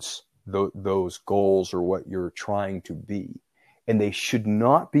towards those goals or what you're trying to be. And they should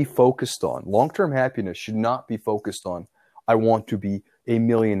not be focused on, long-term happiness should not be focused on, I want to be a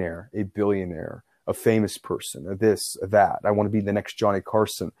millionaire, a billionaire, a famous person, a this, a that. I want to be the next Johnny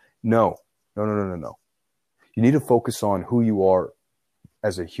Carson. No. You need to focus on who you are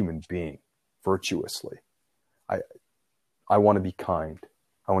as a human being, virtuously. I want to be kind.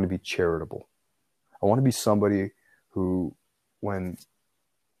 I want to be charitable. I want to be somebody who, when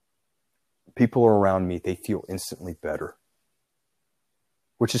people are around me, they feel instantly better,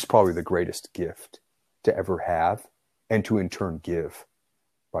 which is probably the greatest gift to ever have and to in turn give,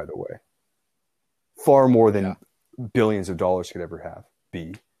 by the way. Far more than billions of dollars could ever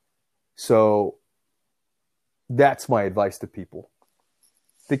be. So that's my advice to people.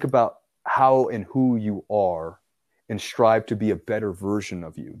 Think about how and who you are and strive to be a better version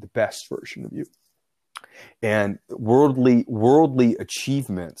of you, the best version of you. And worldly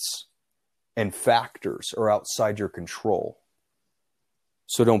achievements and factors are outside your control.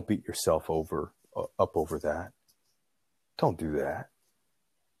 So don't beat yourself up over that. Don't do that.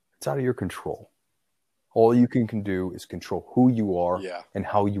 It's out of your control. All you can do is control who you are and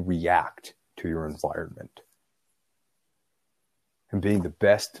how you react to your environment. And being the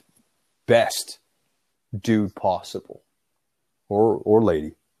best dude possible, or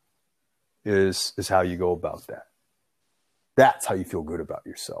lady, is how you go about that. That's how you feel good about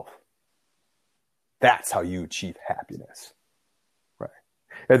yourself. That's how you achieve happiness. Right.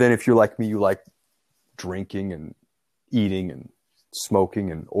 And then if you're like me, you like drinking and eating and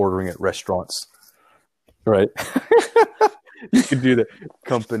smoking and ordering at restaurants. Right. You can do the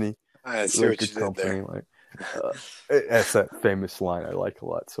company. I see what you did there. Like, that's that famous line I like a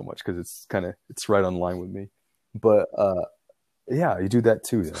lot so much because it's right on line with me. But yeah, you do that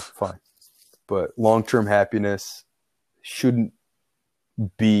too. Then fine. But long-term happiness shouldn't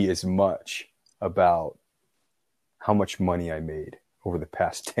be as much about how much money I made over the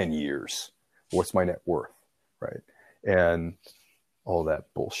past 10 years. What's my net worth, right? And all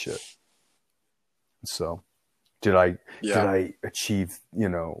that bullshit. So, did I achieve,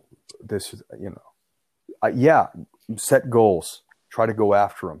 this, set goals, try to go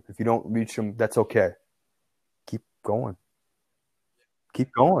after them. If you don't reach them, that's okay. Keep going.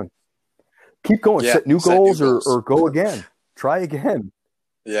 Yeah, set new goals or go again, try again.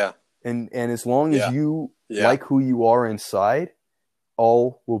 Yeah. And as long as you like who you are inside,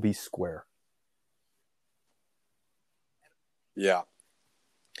 all will be square. Yeah.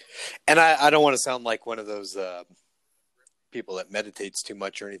 And I don't want to sound like one of those people that meditates too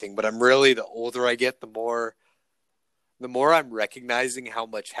much or anything, but I'm really, the older I get, the more I'm recognizing how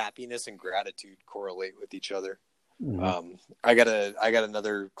much happiness and gratitude correlate with each other. Mm-hmm. I got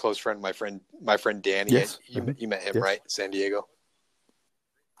another close friend, my friend Danny. Yes. You met him, right? San Diego.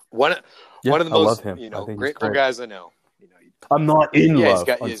 One of the most grateful guys I know. I'm not in love,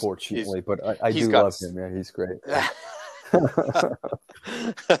 unfortunately, but I do love him. Yeah, he's great.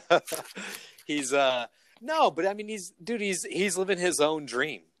 He's no, but I mean, he's living his own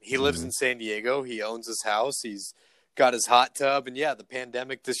dream. He lives in San Diego. He owns his house. He's got his hot tub, and the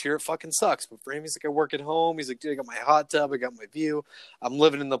pandemic this year, it fucking sucks. But for him, he's like, I work at home. He's like, dude, I got my hot tub. I got my view. I'm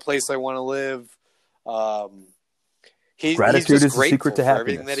living in the place I want to live. Gratitude is the secret to happiness.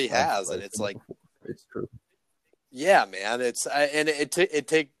 Everything that he has, and it's like, it's true. Yeah, man.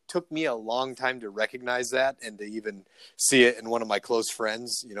 It took me a long time to recognize that and to even see it in one of my close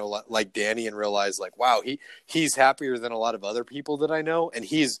friends, you know, like Danny, and realize like, wow, he's happier than a lot of other people that I know. And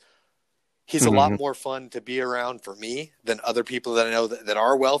he's a lot more fun to be around for me than other people that I know that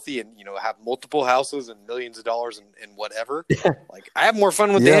are wealthy and, you know, have multiple houses and millions of dollars and whatever. Like I have more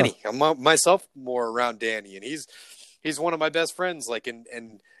fun with Danny. I'm myself more around Danny, and he's one of my best friends. Like,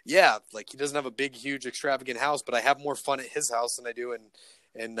 and yeah, like he doesn't have a big, huge, extravagant house, but I have more fun at his house than I do in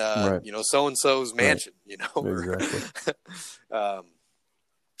Right. you know, so-and-so's mansion, you know? Exactly.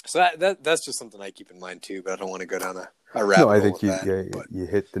 So that's just something I keep in mind too, but I don't want to go down a rabbit hole. I think you you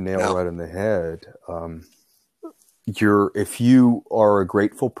hit the nail right on the head. If you are a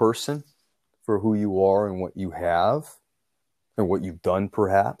grateful person for who you are and what you have and what you've done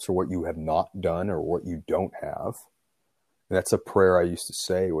perhaps, or what you have not done, or what you don't have. And that's a prayer I used to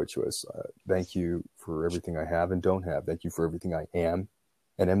say, which was, thank you for everything I have and don't have. Thank you for everything I am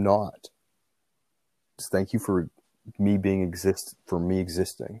and am not. Just thank you for me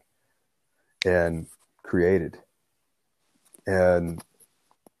existing and created. And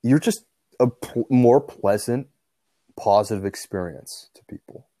you're just a more pleasant, positive experience to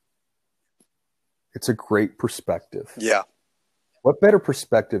people. It's a great perspective. Yeah. What better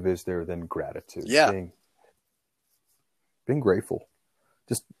perspective is there than gratitude? Yeah. Being grateful.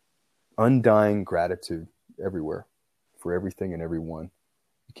 Just undying gratitude everywhere for everything and everyone.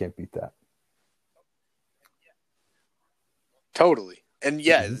 You can't beat that. Totally. And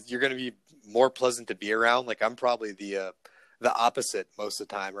yeah, you're going to be more pleasant to be around. Like I'm probably the opposite most of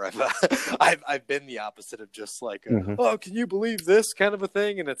the time, or I've been the opposite of just like, oh, can you believe this kind of a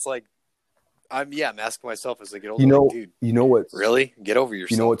thing? And it's like, I'm asking myself as I get older, like, dude, you know what? Really? Get over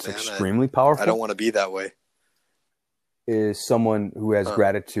yourself. You know what's extremely powerful? I don't want to be that way. Is someone who has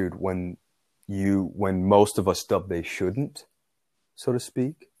gratitude when most of us stuff they shouldn't, so to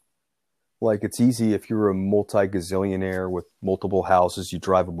speak. Like it's easy if you're a multi-gazillionaire with multiple houses, you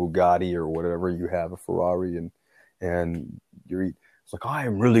drive a Bugatti or whatever, you have a Ferrari, and it's like, I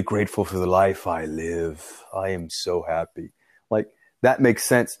am really grateful for the life I live. I am so happy. Like that makes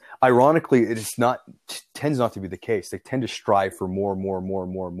sense. Ironically, tends not to be the case. They tend to strive for more.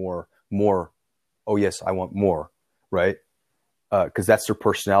 Oh yes, I want more. Right? Because that's their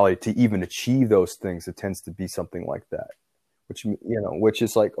personality. To even achieve those things, it tends to be something like that. Which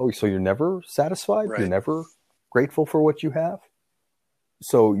is like, oh, so you're never satisfied? Right. You're never grateful for what you have?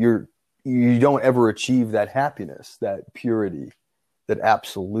 So you don't ever achieve that happiness, that purity, that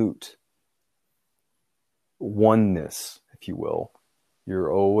absolute oneness, if you will. You're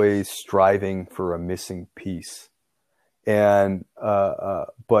always striving for a missing piece. And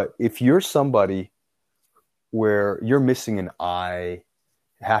but if you're somebody where you're missing an eye,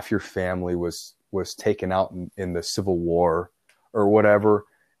 half your family was taken out in the Civil War or whatever,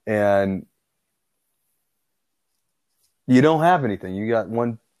 and you don't have anything. You got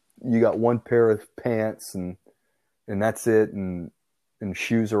one pair of pants and that's it, and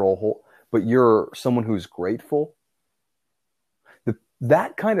shoes are all whole. But you're someone who's grateful.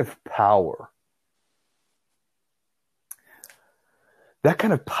 That kind of power.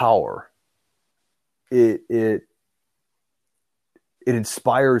 It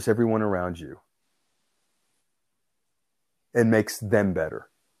inspires everyone around you and makes them better.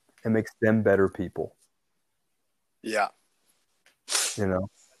 It makes them better people. Yeah. You know?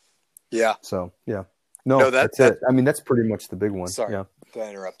 Yeah. So, yeah. No, that's it. I mean, that's pretty much the big one. Sorry to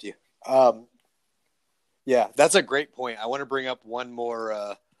interrupt you. Yeah, that's a great point. I want to bring up one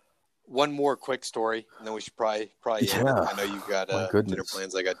more quick story, and then we should probably end it. I know you've got dinner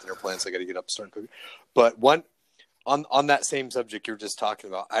plans. I got dinner plans. I got to get up and start cooking. But one on that same subject you're just talking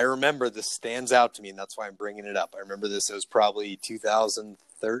about, I remember this stands out to me, and that's why I'm bringing it up. I remember this. It was probably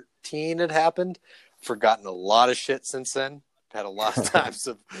 2013 it happened. Forgotten a lot of shit since then. Had a lot of times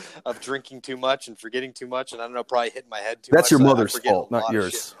of drinking too much and forgetting too much, and I don't know, probably hitting my head too much. That's your mother's fault, not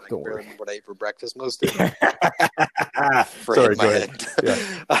yours. Don't worry. What I ate for breakfast most of it. Sorry, go ahead.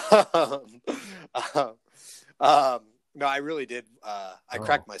 Yeah. No, I really did. I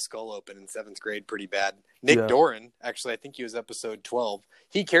cracked my skull open in 7th grade pretty bad. Nick Doran, actually, I think he was episode 12.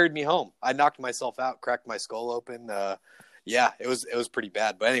 He carried me home. I knocked myself out, cracked my skull open. Yeah, it was pretty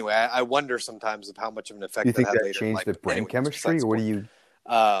bad. But anyway, I wonder sometimes of how much of an effect you think that had that later changed in life. the brain chemistry, or what do you?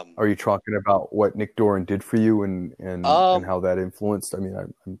 Are you talking about what Nick Doran did for you and how that influenced? I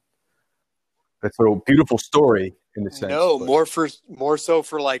mean, that's a beautiful story in a sense. No, but more so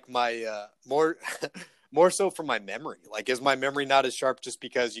for like my more so for my memory. Like, is my memory not as sharp just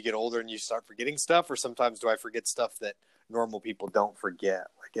because you get older and you start forgetting stuff, or sometimes do I forget stuff that normal people don't forget.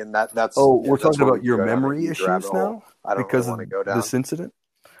 Like, and that's we're talking about your memory issues now because really of go down this incident.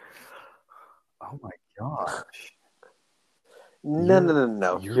 Oh my gosh!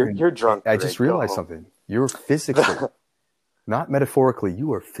 No. You're drunk. I just realized something. You're physically, not metaphorically.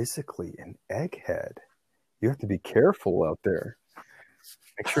 You are physically an egghead. You have to be careful out there.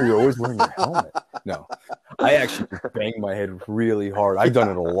 Make sure you're always wearing your helmet. No, I actually bang my head really hard. I've done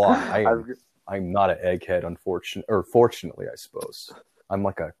it a lot. I'm not an egghead, fortunately, I suppose. I'm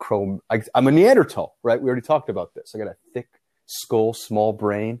like a chrome. I'm a Neanderthal, right? We already talked about this. I got a thick skull, small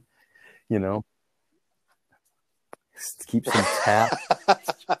brain. You know, keep some tap.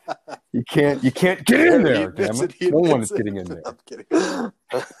 You can't get in there. Damn it! No one is getting in there. I'm kidding.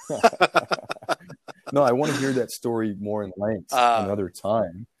 No, I want to hear that story more in length another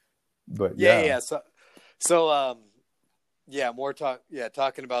time. But yeah. More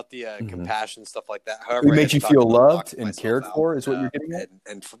talking about the compassion, stuff like that. However, it made you feel loved and cared for, is what you're getting at?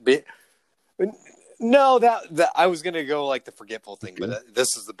 No, that I was gonna go like the forgetful thing, but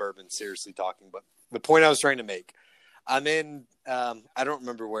this is the bourbon seriously talking. But the point I was trying to make, I'm in I don't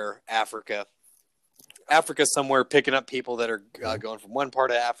remember where, Africa somewhere, picking up people that are going from one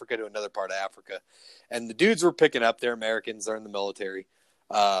part of Africa to another part of Africa, and the dudes we're picking up, they're Americans, they're in the military.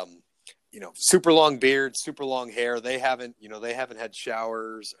 Super long beards, super long hair. They haven't had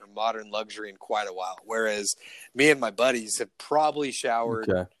showers or modern luxury in quite a while. Whereas me and my buddies have probably showered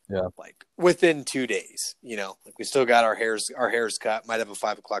like within 2 days. Like we still got our hairs cut, might have a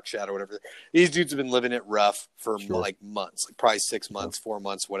 5 o'clock shadow or whatever. These dudes have been living it rough for like months, like probably 6 months, 4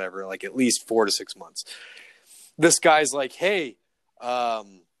 months, whatever, like at least 4 to 6 months. This guy's like, hey,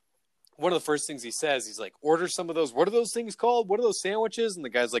 one of the first things he says, he's like, order some of those. What are those things called? What are those sandwiches? And the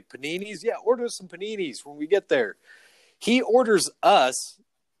guy's like, paninis. Yeah, order some paninis when we get there. He orders us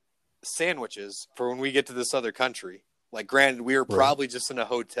sandwiches for when we get to this other country. Like, granted, we were probably just in a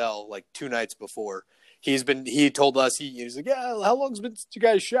hotel like 2 nights before. He told us, he's like, yeah, how long's been since you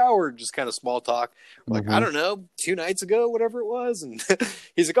guys showered? Just kind of small talk. We're like, I don't know, 2 nights ago, whatever it was. And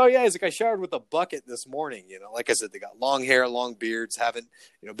he's like, oh yeah. He's like, I showered with a bucket this morning. Like I said, they got long hair, long beards, haven't,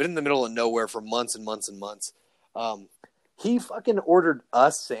 been in the middle of nowhere for months and months and months. He fucking ordered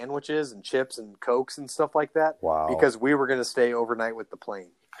us sandwiches and chips and Cokes and stuff like that. Wow. Because we were going to stay overnight with the plane.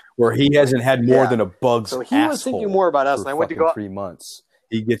 Where he hasn't had more than a bug's asshole. So he was thinking more about us. And I went to go 3 months.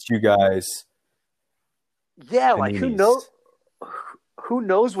 He gets you guys. Yeah, like who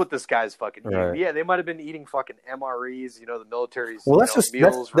knows what this guy's fucking eating? Right. Yeah, they might have been eating fucking MREs, the military's. Well, that's just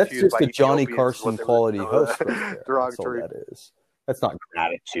a Johnny Carson quality host. Right there. That's all that is. That's not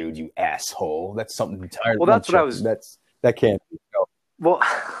gratitude, you asshole. That's something entirely. Well, that's what I was. That can't be. No. Well,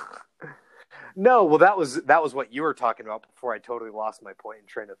 no. Well, that was what you were talking about before I totally lost my point and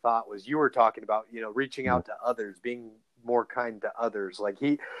train of thought. Was you were talking about reaching out to others, being more kind to others. Like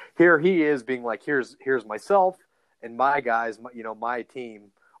he is being like, here's myself and my guys, my team.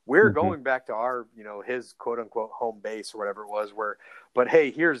 We're going back to our, his quote unquote home base or whatever it was, but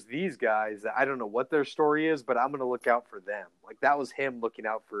hey, here's these guys that I don't know what their story is, but I'm going to look out for them. Like that was him looking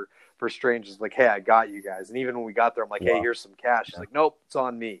out for strangers. Like, hey, I got you guys. And even when we got there, I'm like, hey, here's some cash. He's like, nope, it's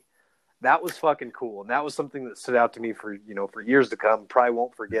on me. That was fucking cool. And that was something that stood out to me for years to come. Probably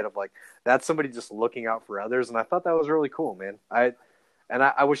won't forget of like, that's somebody just looking out for others. And I thought that was really cool, man. I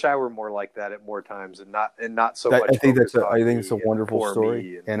wish I were more like that at more times and not so much. I think it's a wonderful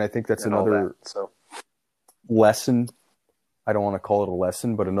story. And I think that's another lesson. I don't want to call it a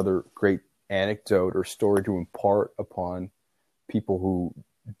lesson, but another great anecdote or story to impart upon people who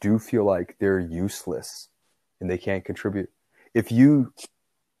do feel like they're useless and they can't contribute. If you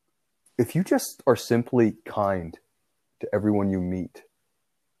just are simply kind to everyone you meet,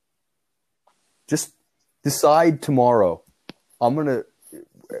 just decide tomorrow, I'm going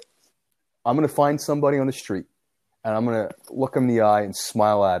to find somebody on the street and I'm going to look them in the eye and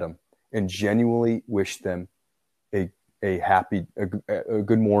smile at them and genuinely wish them a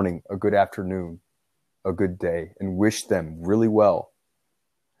good morning, a good afternoon, a good day, and wish them really well.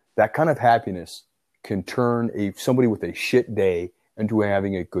 That kind of happiness can turn somebody with a shit day into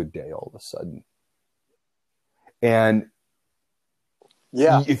having a good day all of a sudden. And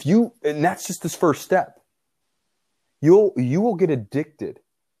and that's just this first step. You will get addicted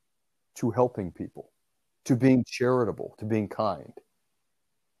to helping people, to being charitable, to being kind.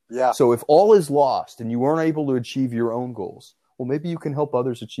 Yeah. So if all is lost and you weren't able to achieve your own goals, well, maybe you can help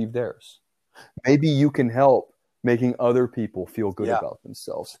others achieve theirs. Maybe you can help making other people feel good about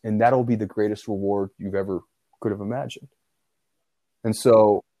themselves. And that'll be the greatest reward you've ever could have imagined. And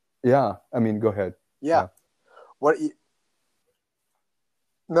so, go ahead. Yeah.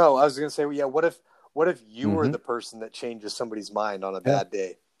 No, I was going to say, what What if you were the person that changes somebody's mind on a bad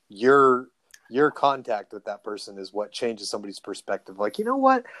day? Your contact with that person is what changes somebody's perspective. Like, you know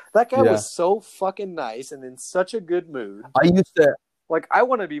what? That guy was so fucking nice and in such a good mood. I used to like, I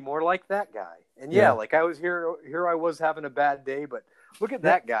want to be more like that guy. And like I was here I was having a bad day, but look at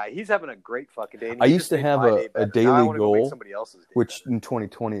that guy. He's having a great fucking day. And I used to have a daily goal, somebody else's day which in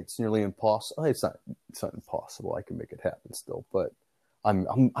 2020 it's nearly impossible. It's not impossible. I can make it happen still, but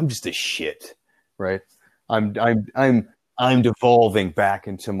I'm just a shit, right? I'm devolving back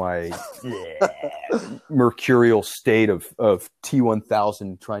into my mercurial state of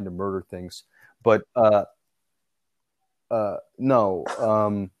T1000 trying to murder things. But no,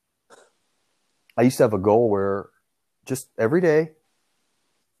 I used to have a goal where just every day,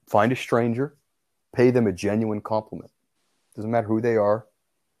 find a stranger, pay them a genuine compliment. Doesn't matter who they are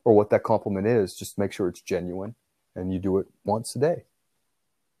or what that compliment is, just make sure it's genuine, and you do it once a day.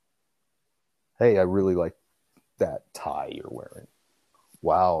 Hey, I really like that tie you're wearing.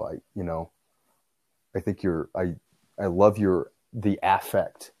 Wow, I think I love the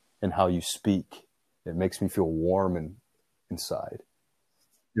affect and how you speak. It makes me feel warm and inside.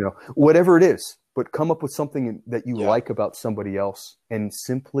 Whatever it is, but come up with something that you like about somebody else and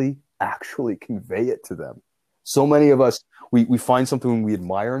simply actually convey it to them. So many of us, we find something we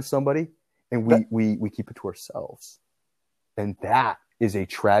admire in somebody and we keep it to ourselves. And that is a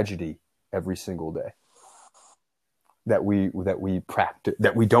tragedy every single day that we practice,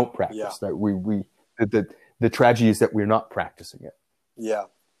 that we don't practice, that the tragedy is that we're not practicing it. Yeah.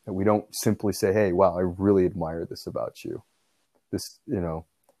 That we don't simply say, hey, wow, I really admire this about you. This,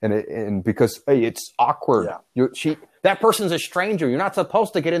 and because, hey, it's awkward. Yeah. That person's a stranger. You're not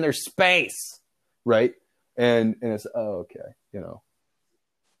supposed to get in their space. Right. And it's, oh, okay.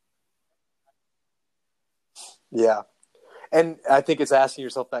 Yeah. And I think it's asking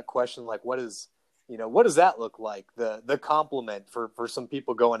yourself that question, like, what does that look like? The compliment for some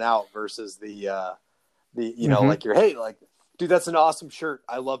people going out versus the like hey, like, dude, that's an awesome shirt.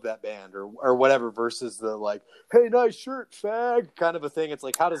 I love that band or whatever versus the like, hey, nice shirt, fag kind of a thing. It's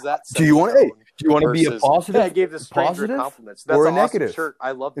like, how does that do you want to be a positive? Yeah, I gave the stranger compliments. That's or a awesome negative shirt.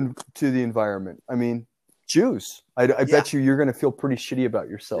 I love it. To the environment. I mean, Jews. I bet you're going to feel pretty shitty about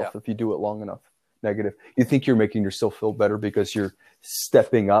yourself if you do it long enough. Negative. You think you're making yourself feel better because you're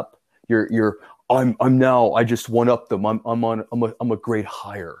stepping up. I'm now. I just one up them. I'm a grade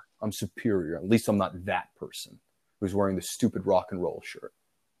higher. I'm superior. At least I'm not that person who's wearing the stupid rock and roll shirt.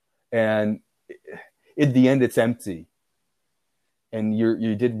 And in the end, it's empty. And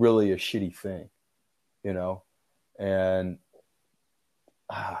you did really a shitty thing, And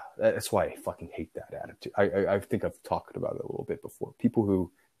that's why I fucking hate that attitude. I think I've talked about it a little bit before. People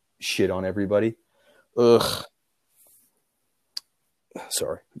who shit on everybody. Ugh.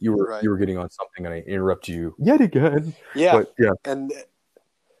 Sorry, you were getting on something, and I interrupted you yet again. Yeah, but, yeah. And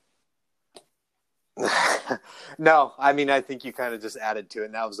no, I mean, I think you kind of just added to it,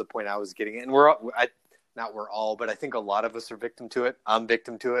 and that was the point I was getting at. And but I think a lot of us are victim to it. I'm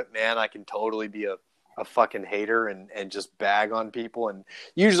victim to it, man. I can totally be a fucking hater and just bag on people. And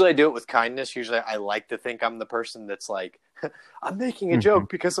usually I do it with kindness. Usually I like to think I'm the person that's like, I'm making a joke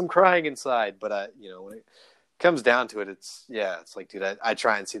because I'm crying inside. But when it comes down to it, it's like, dude, I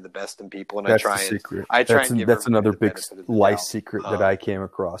try and see the best in people, and that's that's another big life secret that I came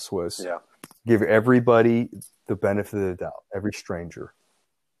across was give everybody the benefit of the doubt. Every stranger,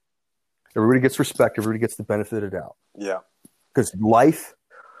 everybody gets respect. Everybody gets the benefit of the doubt. Yeah, because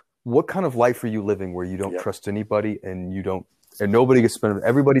what kind of life are you living where you don't trust anybody and nobody gets benefit?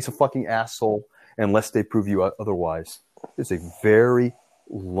 Everybody's a fucking asshole unless they prove you otherwise. It's a very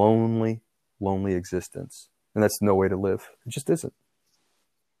lonely existence. And that's no way to live. It just isn't.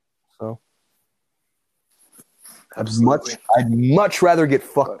 So I'd much rather get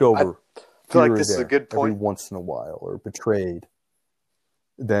fucked over. I feel like this is a good point. Every once in a while, or betrayed,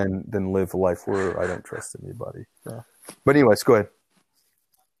 than live a life where I don't trust anybody. Yeah. But anyways, go ahead.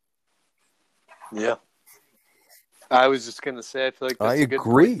 Yeah. I was just gonna say, I feel like that's I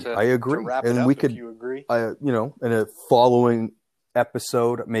agree. To wrap and it up, we could, if you agree. In a following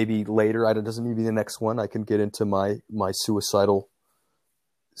episode, maybe later, it doesn't need to be the next one, I can get into my suicidal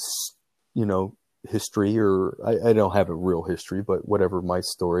history, or I don't have a real history, but whatever, my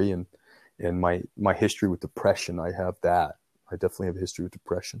story and my history with depression. I have that. I definitely have a history with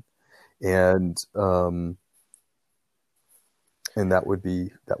depression, and that would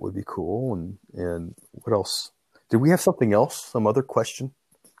be cool. And what else? Did we have something else? Some other question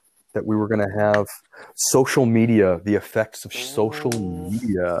that we were going to have? Social media, the effects of social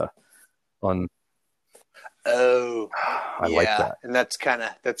media on. Oh, I like that. And that's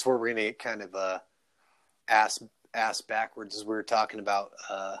where we're going to get kind of ass backwards as we were talking about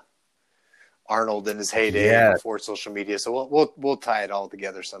Arnold in his heyday before social media. So we'll tie it all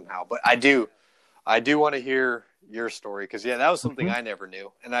together somehow. But I do want to hear your story because that was something I never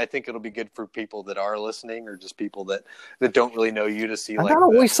knew, and I think it'll be good for people that are listening or just people that don't really know you to see. I'm not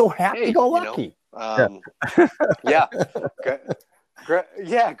always so happy-go-lucky.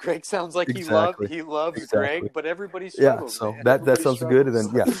 Greg sounds like he loves Greg, but everybody struggles. So that sounds good. And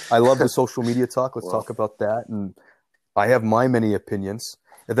then I love the social media talk. Let's talk about that. And I have my many opinions.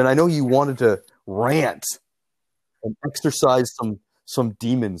 And then I know you wanted to rant and exercise some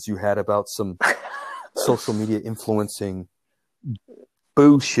demons you had about some social media influencing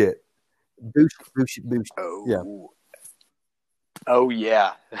bullshit. Oh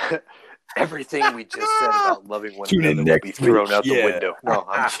yeah. Everything we just said about loving one another will be thrown out the window. No,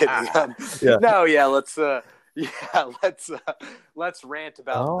 I'm kidding. Let's rant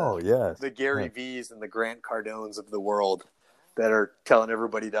about the Gary V's and the Grant Cardones of the world that are telling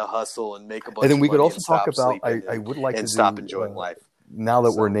everybody to hustle and make a bunch of money. And then we could also talk about I would like to stop enjoying life. Now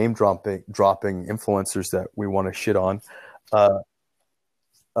that we're name dropping influencers that we want to shit on, Dan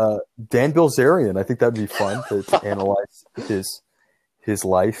Bilzerian, I think that'd be fun to analyze his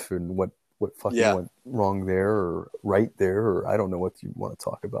life and what fucking went wrong there or right there, or I don't know what you want to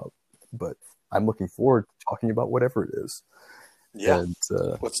talk about, but I'm looking forward to talking about whatever it is. Yeah, and,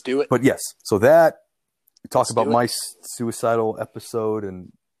 let's do it. But yes, so that we talk about my suicidal episode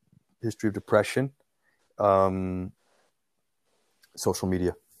and history of depression. Social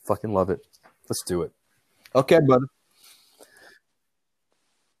media, fucking love it. Let's do it. Okay, bud.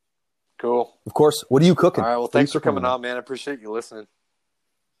 Cool. Of course. What are you cooking? All right. Well, thanks for coming on, man. I appreciate you listening.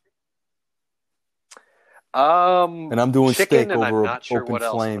 And I'm doing steak over an open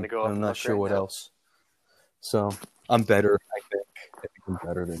flame. I'm not sure what else. So I'm better, I think. I think I'm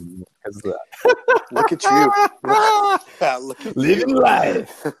better than you because of that. Look at you. Look at living you.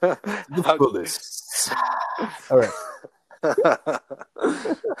 Life. The fullest. All right.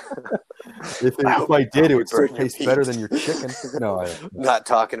 If I did, it would still taste better than your chicken. No, I'm not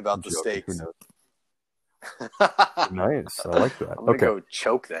talking about the steaks. Nice. I like that. I'm going to go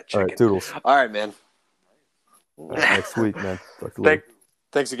choke that chicken. All right, toodles. All right, man. Next week, man. Talk to you later.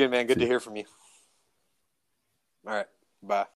 Thanks again, man. Good to hear from you. All right. Bye.